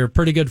 and they're a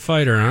pretty good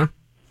fighter, huh?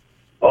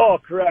 Oh,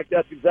 correct.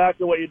 That's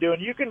exactly what you do.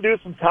 And you can do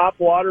some top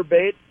water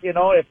bait,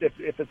 if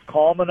it's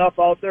calm enough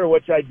out there,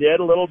 which I did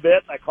a little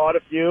bit, and I caught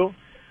a few.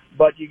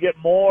 But you get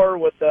more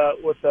with the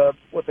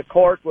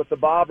cork, with the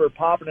bobber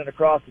popping it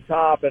across the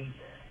top, and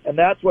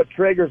that's what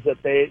triggers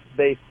it.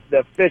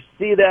 The fish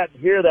see that and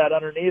hear that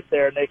underneath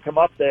there, and they come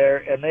up there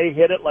and they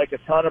hit it like a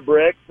ton of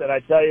bricks. And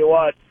I tell you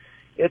what,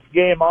 it's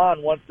game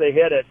on once they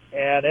hit it.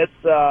 And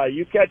it's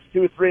you catch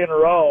 2-3 in a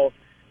row,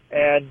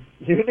 and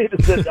you need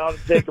to sit down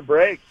and take a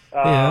break.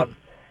 Yeah.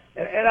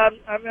 And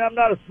I'm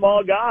not a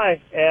small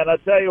guy, and I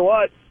tell you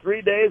what,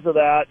 3 days of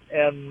that,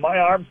 and my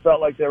arms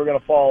felt like they were going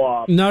to fall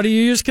off. Now, do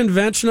you use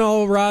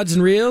conventional rods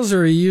and reels,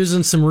 or are you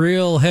using some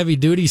real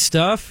heavy-duty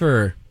stuff?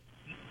 Or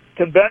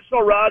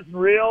conventional rods and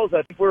reels.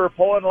 I think we were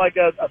pulling like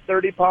a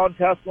 30-pound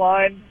test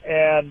line,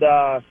 and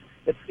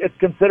it's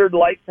considered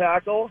light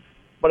tackle,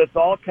 but it's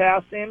all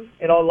casting.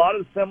 A lot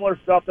of the similar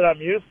stuff that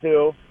I'm used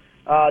to,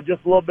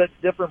 just a little bit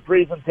different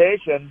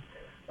presentation.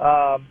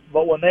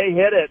 But when they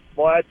hit it,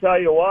 boy, I tell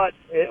you what,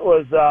 it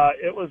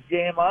was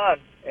game on.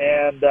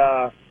 And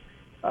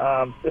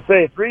to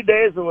say 3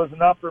 days, it was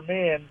enough for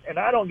me. And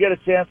I don't get a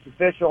chance to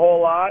fish a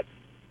whole lot,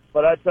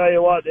 but I tell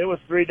you what, it was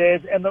 3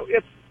 days. And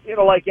it's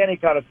like any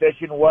kind of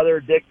fishing, weather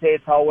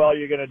dictates how well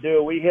you're going to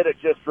do. We hit it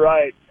just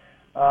right.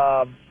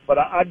 But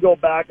I'd go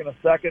back in a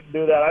second and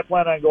do that. I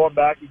plan on going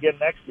back again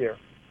next year.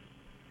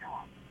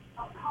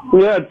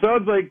 Yeah, it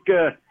sounds like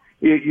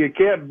you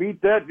can't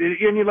beat that.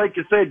 And like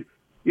you said,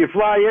 you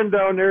fly in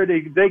down there,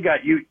 they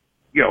got you.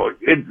 You know,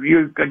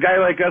 a guy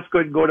like us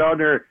couldn't go down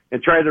there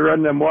and try to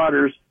run them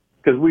waters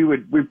because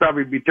we'd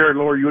probably be tearing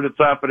lower units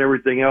off and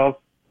everything else.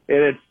 And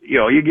it's, you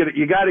know, you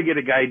got to get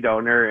a guy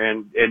down there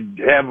and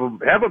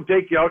have them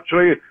take you out, show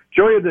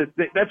you that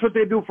that's what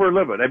they do for a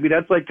living. I mean,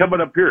 that's like coming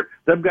up here.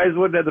 Them guys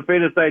wouldn't have the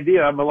faintest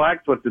idea on Mille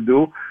Lacs what to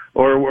do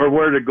or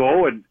where to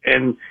go, and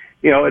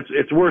you know,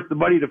 it's worth the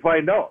money to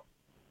find out.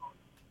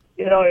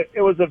 You know,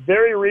 it was a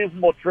very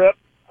reasonable trip.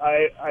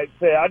 I'd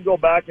say I'd go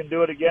back and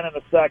do it again in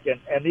a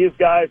second. And these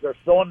guys are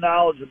so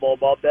knowledgeable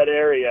about that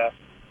area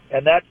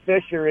and that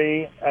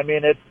fishery. I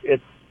mean,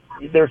 it's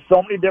there's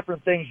so many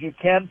different things you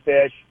can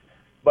fish.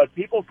 But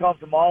people come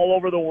from all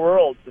over the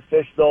world to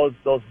fish those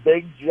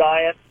big,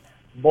 giant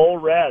bull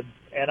reds.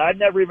 And I'd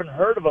never even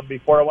heard of them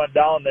before I went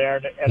down there.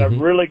 And a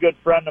really good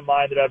friend of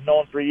mine that I've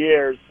known for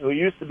years, who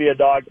used to be a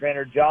dog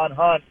trainer, John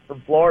Hunt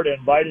from Florida,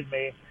 invited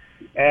me.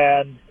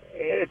 And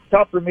it's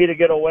tough for me to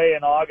get away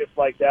in August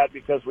like that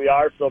because we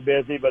are so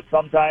busy. But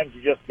sometimes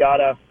you just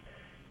gotta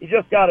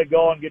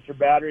go and get your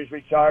batteries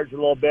recharged a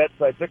little bit.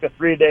 So I took a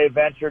 3-day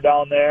venture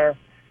down there,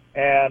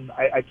 and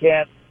I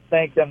can't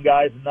thank them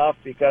guys enough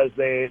because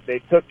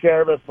they took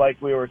care of us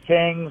like we were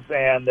kings,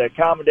 and the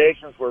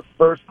accommodations were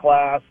first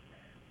class,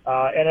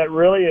 and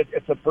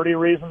it's a pretty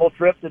reasonable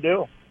trip to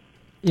do.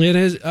 It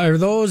is. Are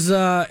those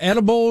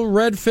edible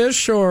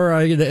redfish, or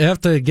I have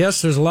to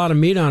guess there's a lot of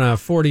meat on a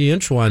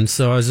 40-inch one?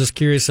 So I was just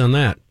curious on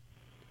that.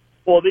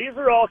 Well, these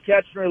are all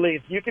catch and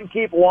release. You can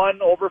keep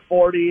one over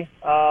 40,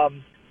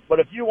 but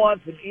if you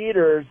want some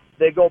eaters,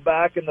 they go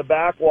back in the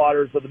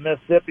backwaters of the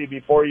Mississippi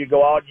before you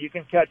go out. You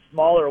can catch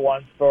smaller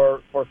ones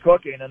for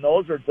cooking, and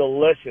those are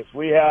delicious.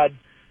 We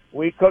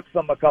cooked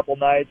them a couple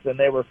nights, and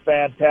they were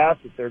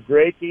fantastic. They're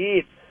great to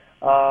eat.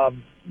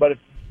 But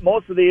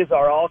most of these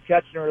are all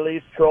catch and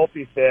release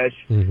trophy fish,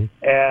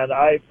 and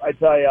I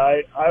tell you,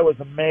 I was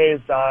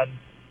amazed on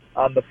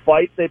the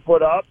fight they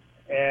put up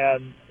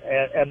and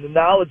the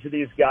knowledge of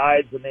these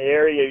guides in the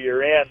area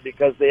you're in,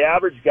 because the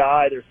average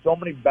guy, there's so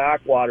many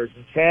backwaters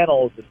and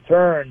channels and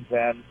turns,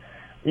 and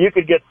you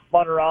could get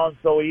spun around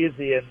so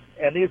easy, and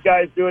these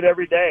guys do it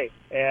every day,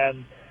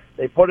 and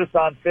they put us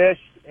on fish.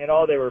 You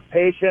know, they were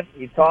patient.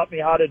 He taught me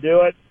how to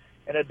do it,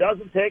 and it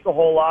doesn't take a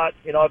whole lot.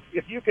 You know,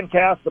 if you can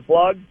cast the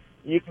plug,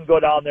 you can go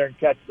down there and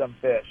catch some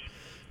fish.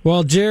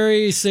 Well,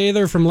 Jerry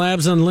Sather from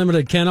Labs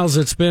Unlimited Kennels,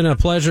 it's been a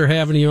pleasure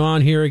having you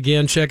on here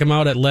again. Check them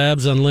out at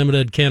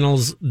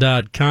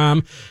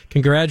labsunlimitedkennels.com.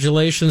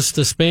 Congratulations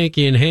to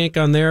Spanky and Hank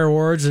on their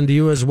awards, and to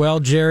you as well,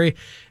 Jerry.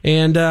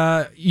 And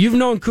you've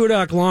known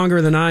Kudak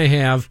longer than I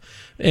have,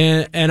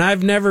 and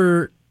I've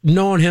never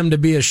known him to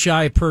be a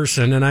shy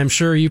person, and I'm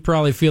sure you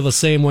probably feel the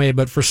same way,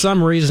 but for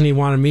some reason he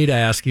wanted me to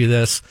ask you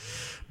this.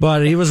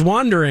 But he was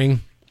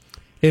wondering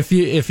if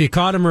you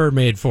caught a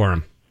mermaid for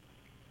him.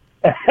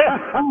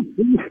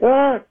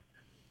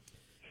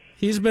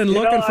 He's been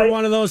looking for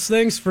one of those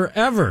things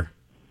forever.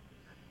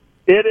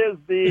 It is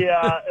the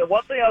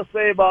one thing I'll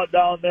say about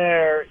down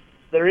there,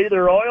 they're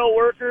either oil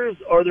workers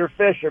or they're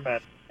fishermen.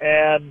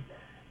 And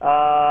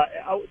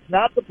it's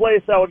not the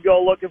place I would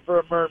go looking for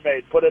a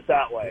mermaid, put it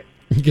that way.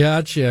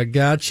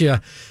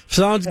 Gotcha.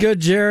 Sounds good,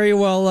 Jerry.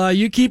 Well,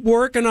 you keep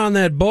working on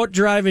that boat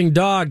driving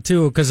dog,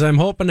 too, because I'm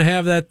hoping to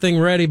have that thing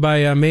ready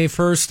by May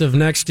 1st of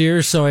next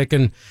year so I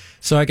can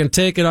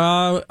take it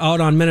out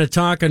on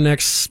Minnetonka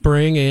next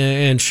spring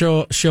and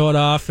show it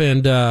off,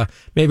 and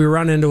maybe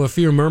run into a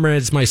few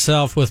mermaids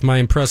myself with my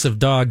impressive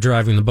dog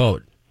driving the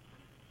boat.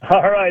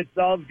 All right,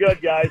 sounds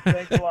good, guys.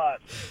 Thanks a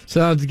lot.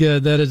 Sounds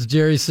good. That is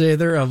Jerry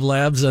Sather of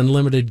Labs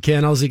Unlimited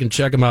Kennels. You can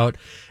check him out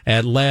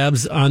at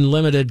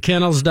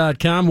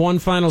labsunlimitedkennels.com. One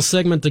final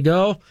segment to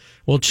go.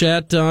 We'll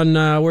chat on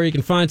where you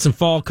can find some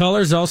fall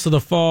colors. Also, the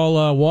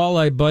fall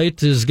walleye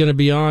bite is going to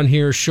be on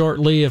here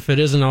shortly if it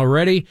isn't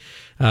already.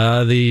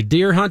 The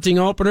deer hunting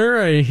opener,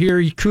 I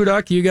hear,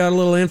 Kudak, you got a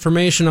little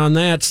information on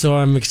that, so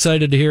I'm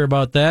excited to hear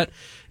about that.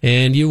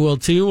 And you will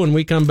too when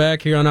we come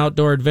back here on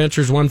Outdoor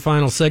Adventures. One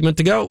final segment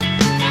to go.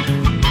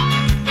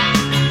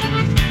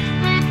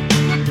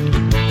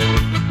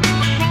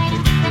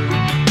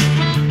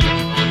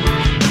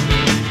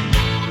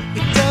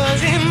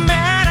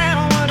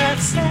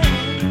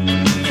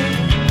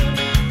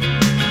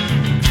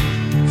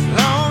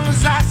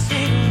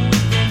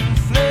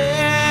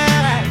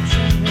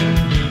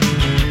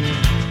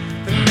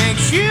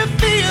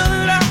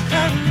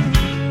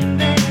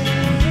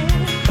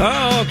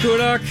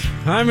 Kudak,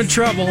 I'm in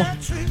trouble.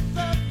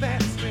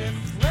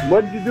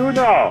 What'd you do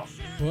now?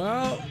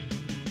 Well,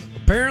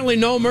 apparently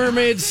no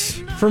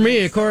mermaids for me,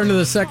 according to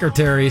the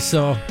secretary,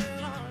 so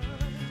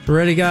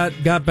already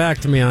got back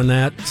to me on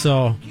that,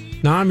 so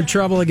now I'm in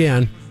trouble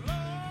again.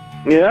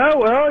 Yeah,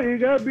 well, you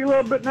got to be a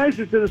little bit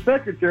nicer to the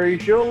secretary.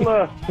 She'll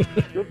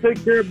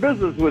take care of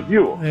business with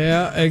you.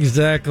 Yeah,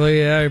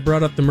 exactly. Yeah, I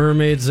brought up the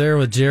mermaids there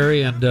with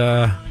Jerry and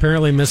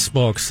apparently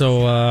misspoke.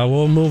 So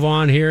we'll move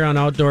on here on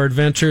Outdoor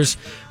Adventures.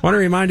 I want to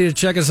remind you to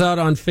check us out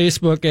on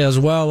Facebook as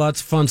well. Lots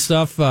of fun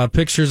stuff.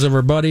 Pictures of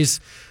our buddies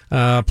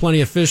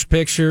Plenty of fish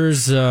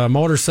pictures,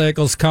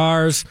 motorcycles,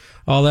 cars,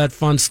 all that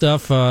fun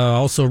stuff.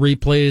 Also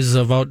replays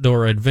of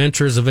outdoor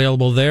adventures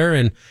available there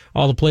and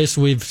all the places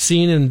we've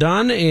seen and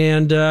done.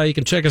 And you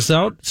can check us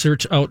out.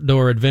 Search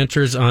Outdoor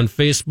Adventures on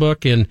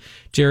Facebook. And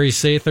Jerry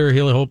Sather,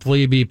 he'll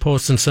hopefully be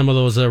posting some of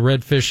those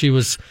redfish he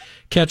was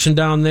catching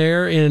down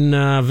there in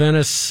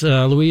Venice,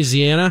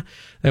 Louisiana,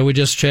 that we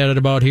just chatted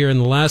about here in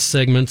the last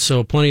segment.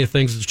 So plenty of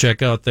things to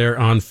check out there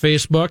on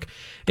Facebook.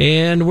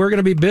 And we're going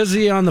to be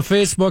busy on the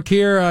Facebook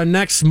here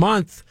next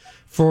month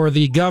for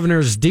the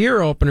Governor's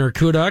Deer Opener,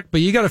 Kudak. But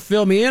you got to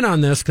fill me in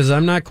on this because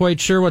I'm not quite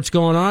sure what's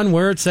going on,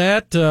 where it's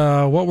at,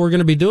 what we're going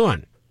to be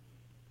doing.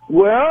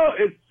 Well,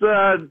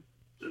 it's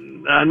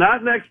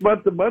not next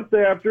month, the month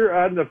after.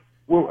 On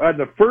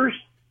the first,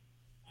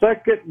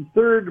 second, and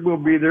third, we'll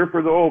be there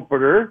for the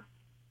opener.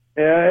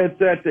 It's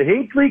at the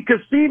Hinckley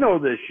Casino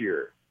this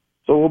year.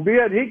 So we'll be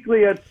at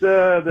Hinckley at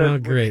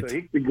great. the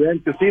Hinckley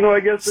Grand Casino,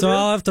 I guess. So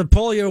I'll have to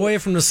pull you away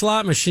from the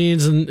slot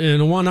machines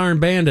and one-armed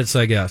bandits,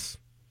 I guess.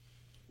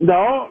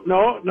 No.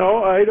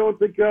 I don't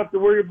think you have to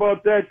worry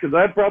about that because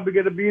I'm probably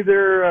going to be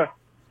there.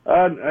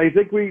 I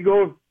think we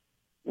go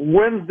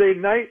Wednesday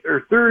night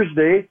or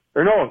Thursday.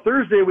 Or no,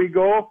 Thursday we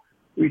go.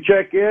 We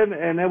check in,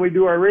 and then we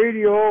do our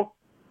radio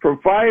from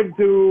 5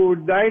 to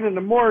 9 in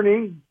the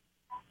morning.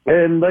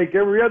 And like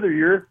every other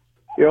year,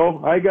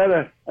 I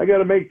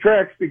gotta make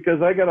tracks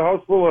because I got a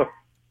house full of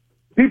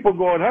people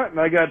going hunting.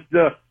 I got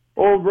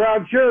old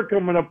Rob Scher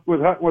coming up with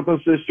hunting with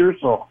us this year,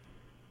 so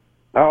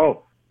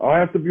I'll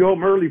have to be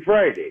home early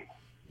Friday.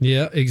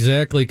 Yeah,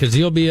 exactly, because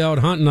you'll be out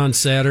hunting on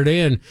Saturday,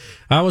 and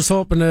I was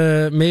hoping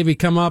to maybe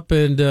come up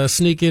and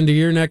sneak into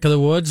your neck of the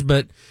woods,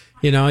 but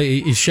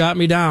you shot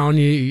me down.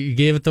 You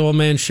gave it to old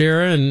man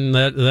Scher, and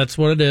that's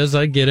what it is.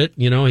 I get it.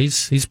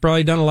 He's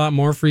probably done a lot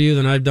more for you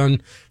than I've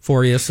done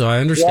for you, so I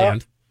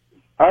understand. Yeah.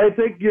 I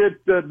think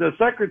the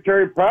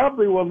secretary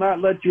probably will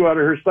not let you out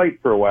of her sight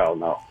for a while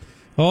now.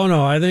 Oh,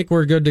 no, I think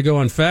we're good to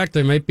go. In fact,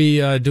 I might be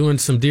doing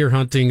some deer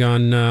hunting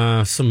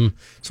on some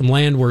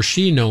land where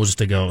she knows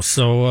to go.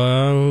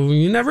 So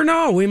you never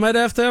know. We might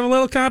have to have a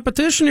little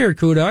competition here,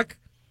 Kudak.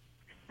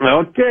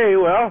 Okay,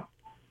 well,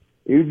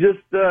 you just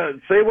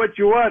say what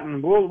you want,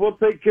 and we'll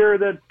take care of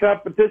that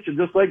competition,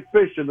 just like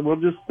fishing. We'll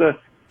just,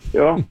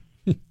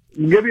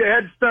 give you a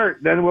head start,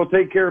 then we'll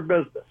take care of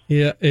business.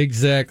 Yeah,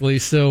 exactly.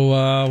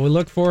 So we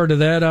look forward to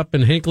that up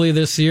in Hinckley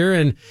this year,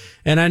 and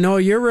I know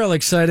you're real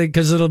excited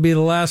because it'll be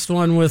the last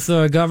one with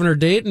Governor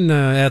Dayton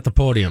at the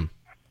podium.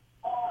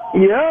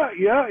 Yeah,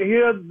 he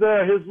had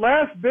his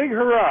last big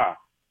hurrah.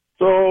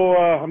 So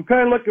I'm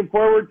kind of looking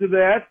forward to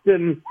that,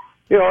 and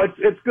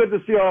it's good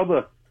to see all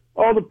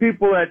the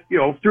people that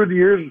through the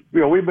years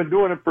we've been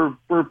doing it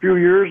for a few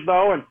years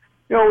now, and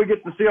we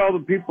get to see all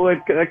the people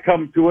that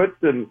come to it,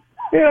 and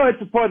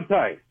it's a fun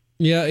time.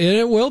 Yeah, and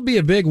it will be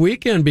a big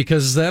weekend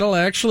because that'll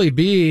actually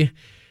be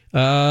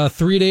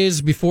 3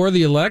 days before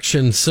the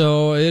election.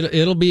 So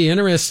it'll be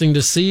interesting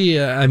to see.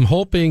 I'm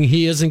hoping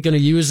he isn't going to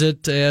use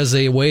it as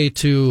a way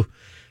to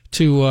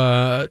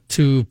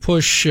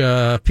push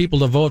people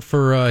to vote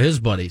for his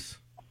buddies.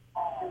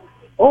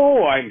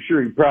 Oh, I'm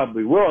sure he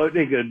probably will. It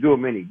ain't going to do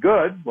him any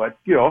good, but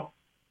we'll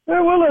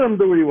let him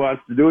do what he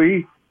wants to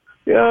do.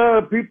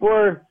 People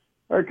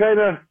are kind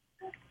of.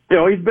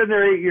 He's been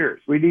there 8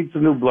 years. We need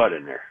some new blood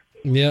in there.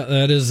 Yeah,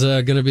 that is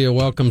going to be a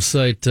welcome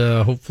sight.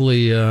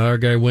 Hopefully our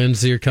guy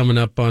wins here coming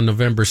up on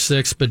November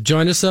 6th. But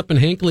join us up in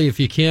Hinckley if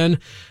you can,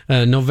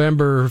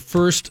 November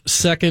 1st,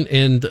 2nd,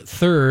 and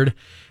 3rd.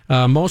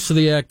 Most of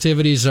the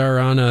activities are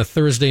on a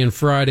Thursday and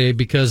Friday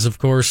because, of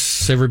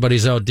course,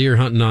 everybody's out deer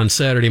hunting on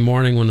Saturday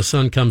morning when the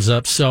sun comes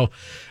up. So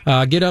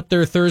get up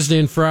there Thursday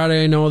and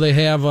Friday. I know they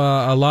have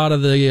a lot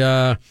of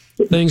the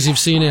things you've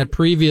seen at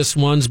previous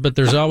ones, but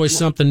there's always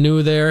something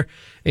new there.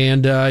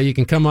 And you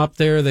can come up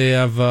there. They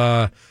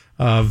have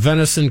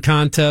venison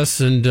contests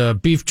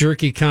and beef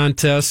jerky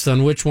contests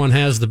on which one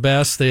has the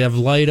best. They have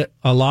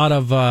a lot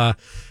of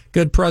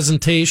good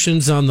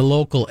presentations on the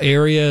local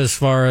area as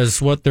far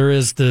as what there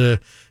is to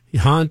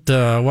hunt,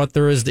 what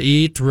there is to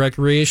eat,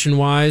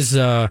 recreation-wise,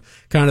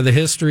 kind of the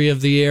history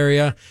of the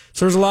area.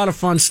 So there's a lot of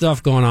fun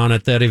stuff going on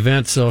at that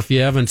event. So if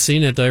you haven't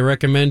seen it, I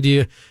recommend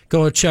you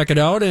go check it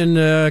out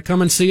and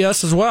come and see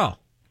us as well.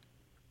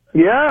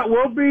 Yeah,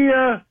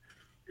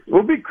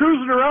 we'll be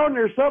cruising around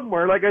there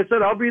somewhere. Like I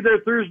said, I'll be there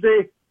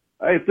Thursday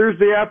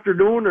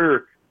afternoon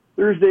or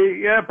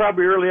Thursday,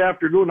 probably early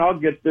afternoon. I'll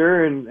get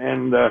there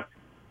and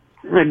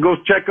go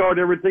check out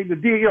everything.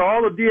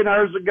 All the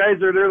DNRs, the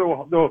guys are there.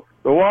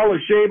 The Wall of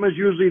Shame is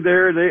usually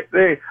there.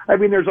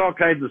 There's all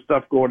kinds of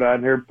stuff going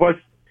on there. Plus,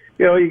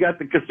 you got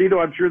the casino.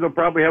 I'm sure they'll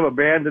probably have a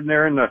band in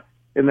there in the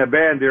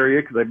band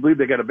area because I believe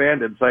they got a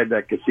band inside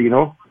that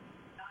casino.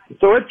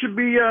 So it should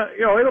be,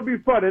 it'll be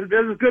fun. It's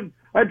good.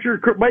 I'm sure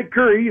Mike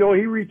Curry, he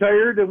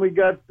retired, and we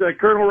got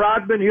Colonel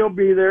Rodman. He'll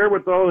be there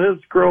with all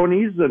his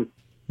cronies. And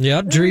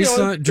yep,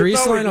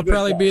 Drieslein will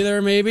probably be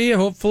there, maybe,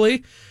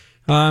 hopefully.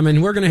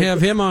 And we're going to have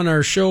him on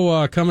our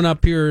show coming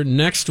up here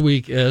next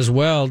week as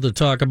well to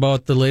talk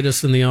about the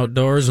latest in the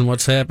outdoors and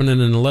what's happening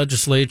in the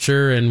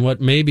legislature and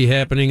what may be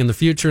happening in the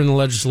future in the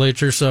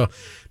legislature. So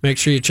make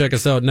sure you check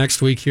us out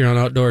next week here on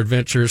Outdoor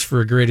Adventures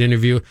for a great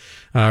interview.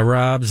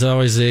 Rob's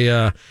always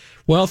a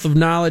wealth of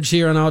knowledge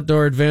here on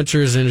Outdoor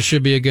Adventures, and it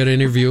should be a good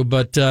interview.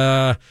 But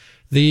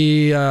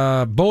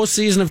the bow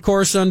season, of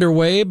course,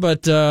 underway,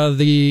 but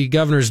the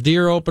Governor's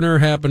Deer Opener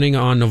happening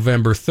on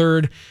November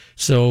 3rd.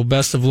 So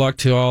best of luck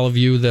to all of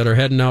you that are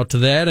heading out to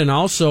that. And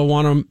also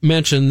want to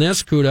mention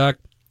this, Kudak,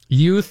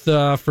 youth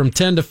from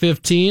 10 to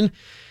 15,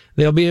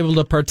 they'll be able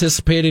to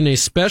participate in a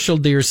special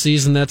deer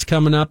season that's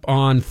coming up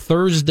on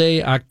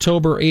Thursday,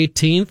 October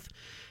 18th,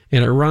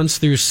 and it runs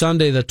through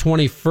Sunday the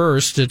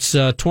 21st.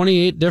 It's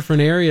 28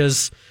 different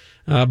areas,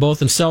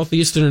 both in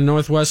southeastern and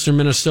northwestern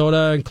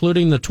Minnesota,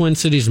 including the Twin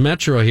Cities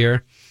metro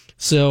here.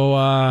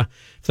 So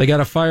if they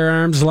got a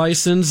firearms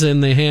license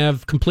and they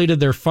have completed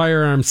their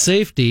firearm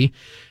safety,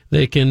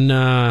 they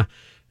can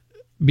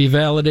be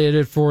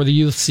validated for the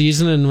youth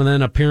season, and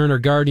then a parent or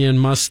guardian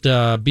must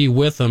be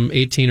with them,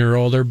 18 or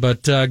older.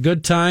 But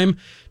good time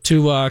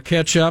to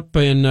catch up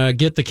and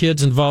get the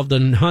kids involved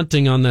in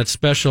hunting on that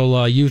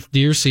special youth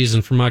deer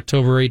season from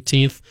October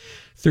 18th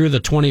through the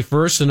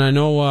 21st. And I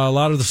know a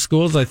lot of the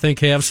schools, I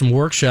think, have some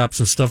workshops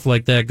and stuff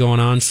like that going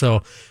on.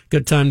 So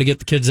good time to get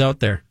the kids out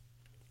there.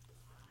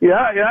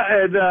 Yeah.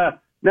 And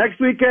next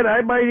weekend, I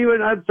might even,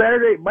 on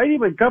Saturday, might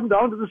even come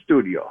down to the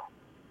studio.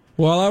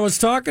 Well, I was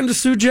talking to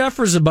Sue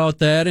Jeffers about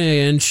that,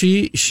 and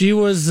she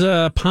was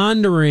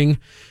pondering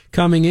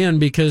coming in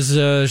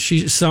because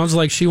she sounds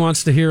like she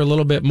wants to hear a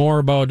little bit more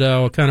about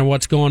kind of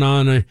what's going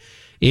on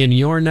in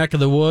your neck of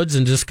the woods,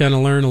 and just kind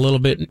of learn a little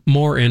bit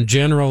more in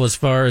general as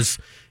far as,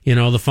 you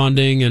know, the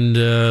funding and,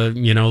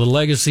 you know, the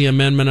legacy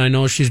amendment. I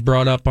know she's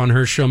brought up on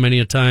her show many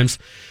a times.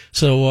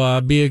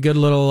 So be a good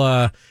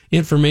little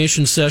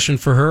information session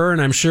for her, and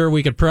I'm sure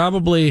we could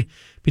probably,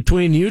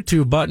 between you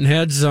two, button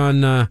heads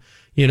on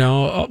you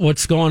know,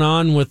 what's going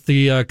on with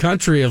the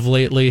country of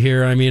lately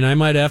here. I mean, I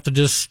might have to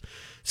just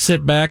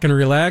sit back and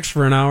relax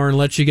for an hour and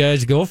let you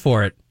guys go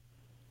for it.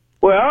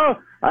 Well,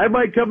 I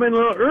might come in a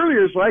little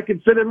earlier so I can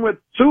sit in with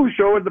Sue's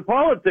show and the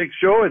politics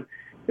show, and,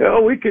 you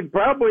know, we could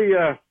probably,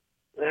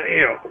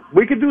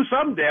 we could do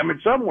some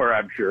damage somewhere,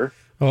 I'm sure.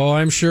 Oh,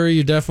 I'm sure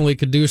you definitely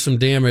could do some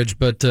damage,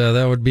 but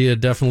that would be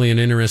definitely an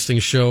interesting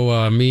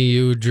show. Me,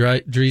 you,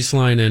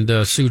 Drieslein,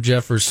 and Sue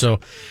Jeffers. So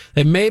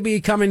it may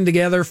be coming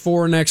together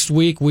for next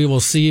week. We will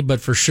see, but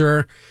for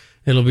sure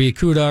it'll be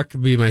Kudak,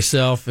 be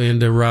myself,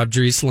 and Rob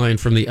Drieslein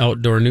from the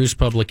Outdoor News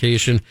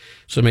publication.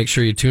 So make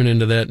sure you tune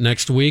into that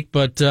next week.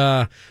 But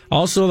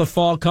also the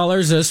fall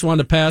colors, I just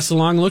wanted to pass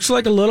along. Looks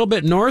like a little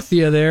bit north of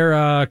you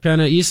there,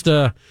 kind of east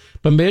of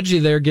Bemidji.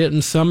 They're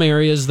getting some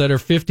areas that are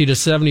 50 to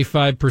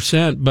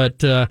 75%,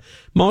 but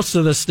most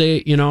of the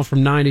state, you know,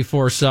 from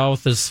 94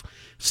 south is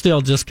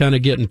still just kind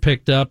of getting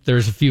picked up.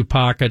 There's a few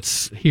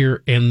pockets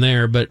here and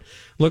there, but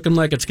looking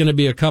like it's going to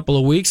be a couple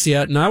of weeks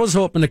yet. And I was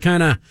hoping to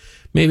kind of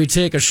maybe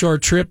take a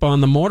short trip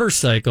on the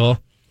motorcycle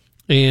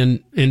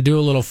and do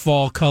a little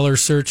fall color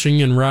searching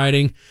and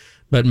riding.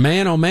 But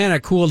man, oh man,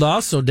 it cooled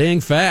off so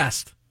dang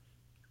fast.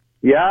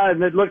 Yeah,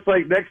 and it looks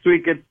like next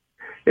week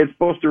it's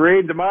supposed to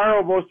rain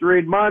tomorrow, supposed to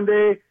rain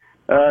Monday.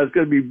 It's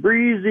going to be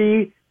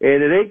breezy,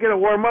 and it ain't going to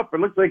warm up. It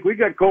looks like we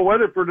got cold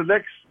weather for the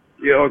next,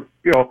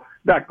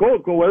 not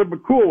cold weather,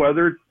 but cool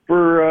weather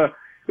for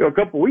a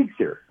couple weeks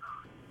here.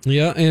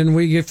 Yeah, and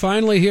we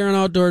finally here on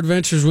Outdoor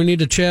Adventures, we need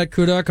to chat,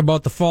 Kudak,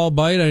 about the fall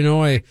bite. I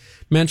know I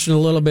mentioned a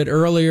little bit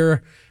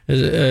earlier,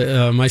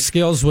 my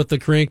skills with the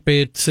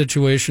crankbait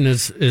situation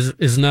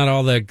is not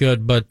all that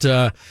good, but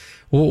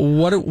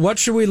what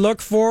should we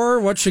look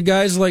for? What should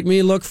guys like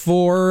me look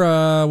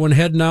for when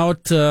heading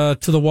out to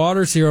the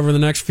waters here over the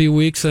next few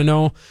weeks? I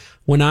know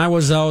when I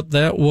was out,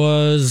 that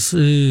was,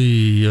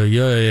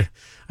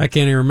 I can't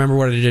even remember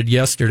what I did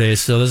yesterday,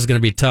 so this is going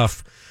to be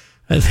tough.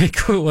 I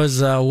think it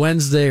was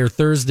Wednesday or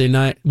Thursday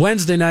night.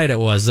 Wednesday night it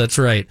was, that's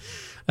right.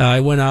 I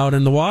went out,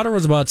 and the water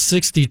was about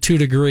 62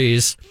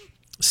 degrees.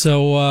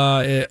 So,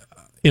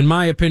 in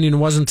my opinion, it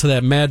wasn't to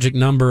that magic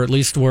number, at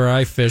least where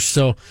I fished.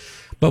 So,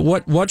 but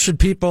what should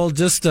people,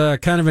 just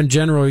kind of in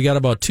general, we got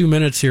about 2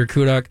 minutes here,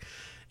 Kudak.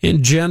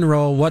 In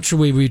general, what should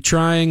we be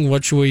trying?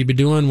 What should we be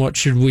doing? What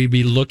should we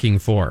be looking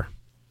for?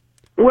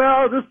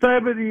 Well, this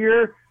time of the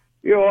year,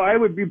 I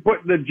would be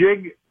putting the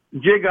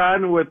jig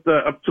on with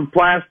some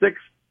plastics.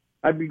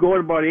 I'd be going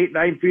about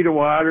 8-9 feet of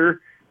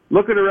water,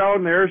 looking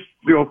around there.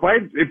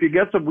 If you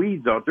get some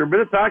weeds out there,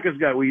 Minnetonka's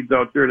got weeds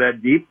out there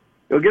that deep.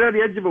 Get on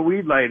the edge of a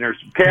weed line or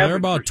some cabbage. They're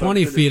about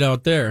 20 feet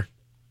out there.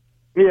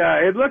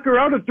 Yeah, and look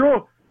around and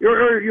throw,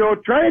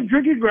 try a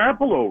jigging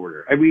grapple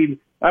over there. I mean,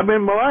 I'm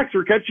in Mille Lacs,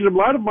 we're catching a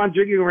lot of them on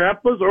jigging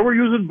grapples, or we're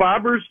using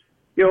bobbers.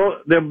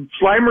 Them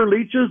Slimer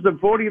leeches, the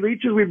 40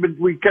 leeches,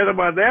 we catch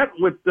them on that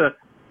with the,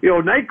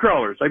 night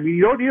crawlers. I mean,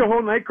 you don't need a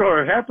whole night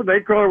crawler, half a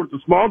night crawler with a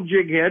small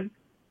jig head.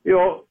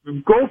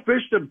 Go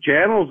fish them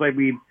channels. I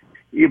mean,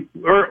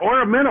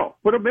 or a minnow.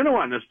 Put a minnow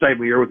on this time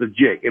of year with a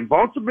jig and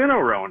bounce a minnow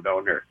around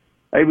down there.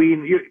 I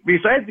mean,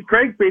 besides the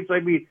crankbaits, I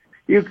mean,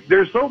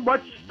 there's so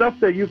much stuff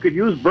that you could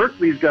use.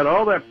 Berkeley's got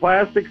all that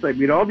plastics. I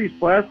mean, all these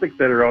plastics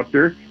that are out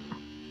there.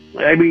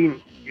 I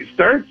mean, you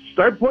start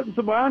putting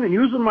some on and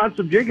use them on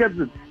some jig heads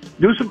and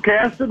do some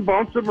casting,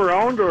 bounce them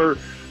around, or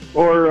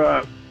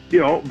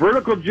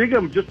vertical jig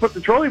them. Just put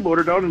the trolling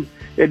motor down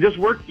and just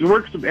work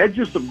some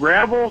edges, some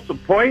gravel, some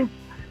points.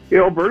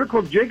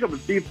 Vertical jig them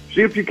and see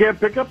if you can't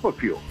pick up a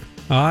few.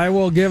 I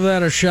will give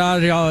that a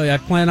shot. I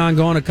plan on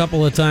going a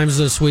couple of times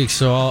this week,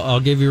 so I'll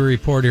give you a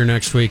report here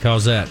next week.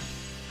 How's that?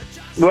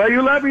 Well,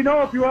 you let me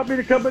know if you want me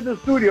to come in the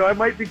studio. I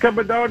might be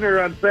coming down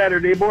there on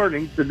Saturday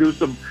mornings to do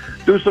some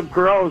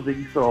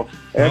carousing. So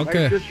I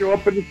might just show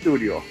up in the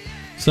studio.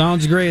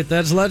 Sounds great.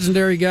 That's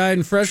legendary guide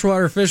and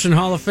freshwater fishing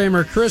Hall of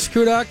Famer Chris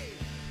Kudak.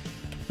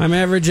 I'm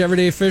average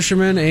everyday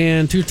fisherman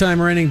and two-time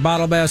reigning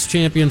bottle bass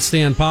champion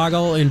Stan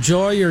Poggle.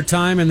 Enjoy your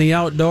time in the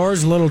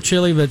outdoors. A little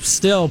chilly, but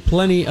still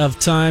plenty of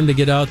time to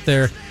get out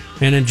there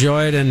and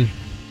enjoy it. And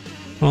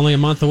only a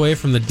month away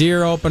from the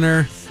deer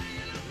opener.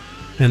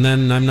 And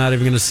then I'm not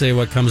even going to say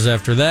what comes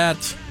after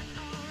that.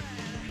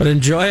 But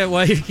enjoy it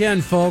while you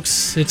can,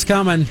 folks. It's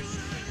coming.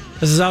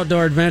 This is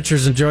Outdoor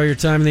Adventures. Enjoy your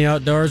time in the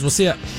outdoors. We'll see ya.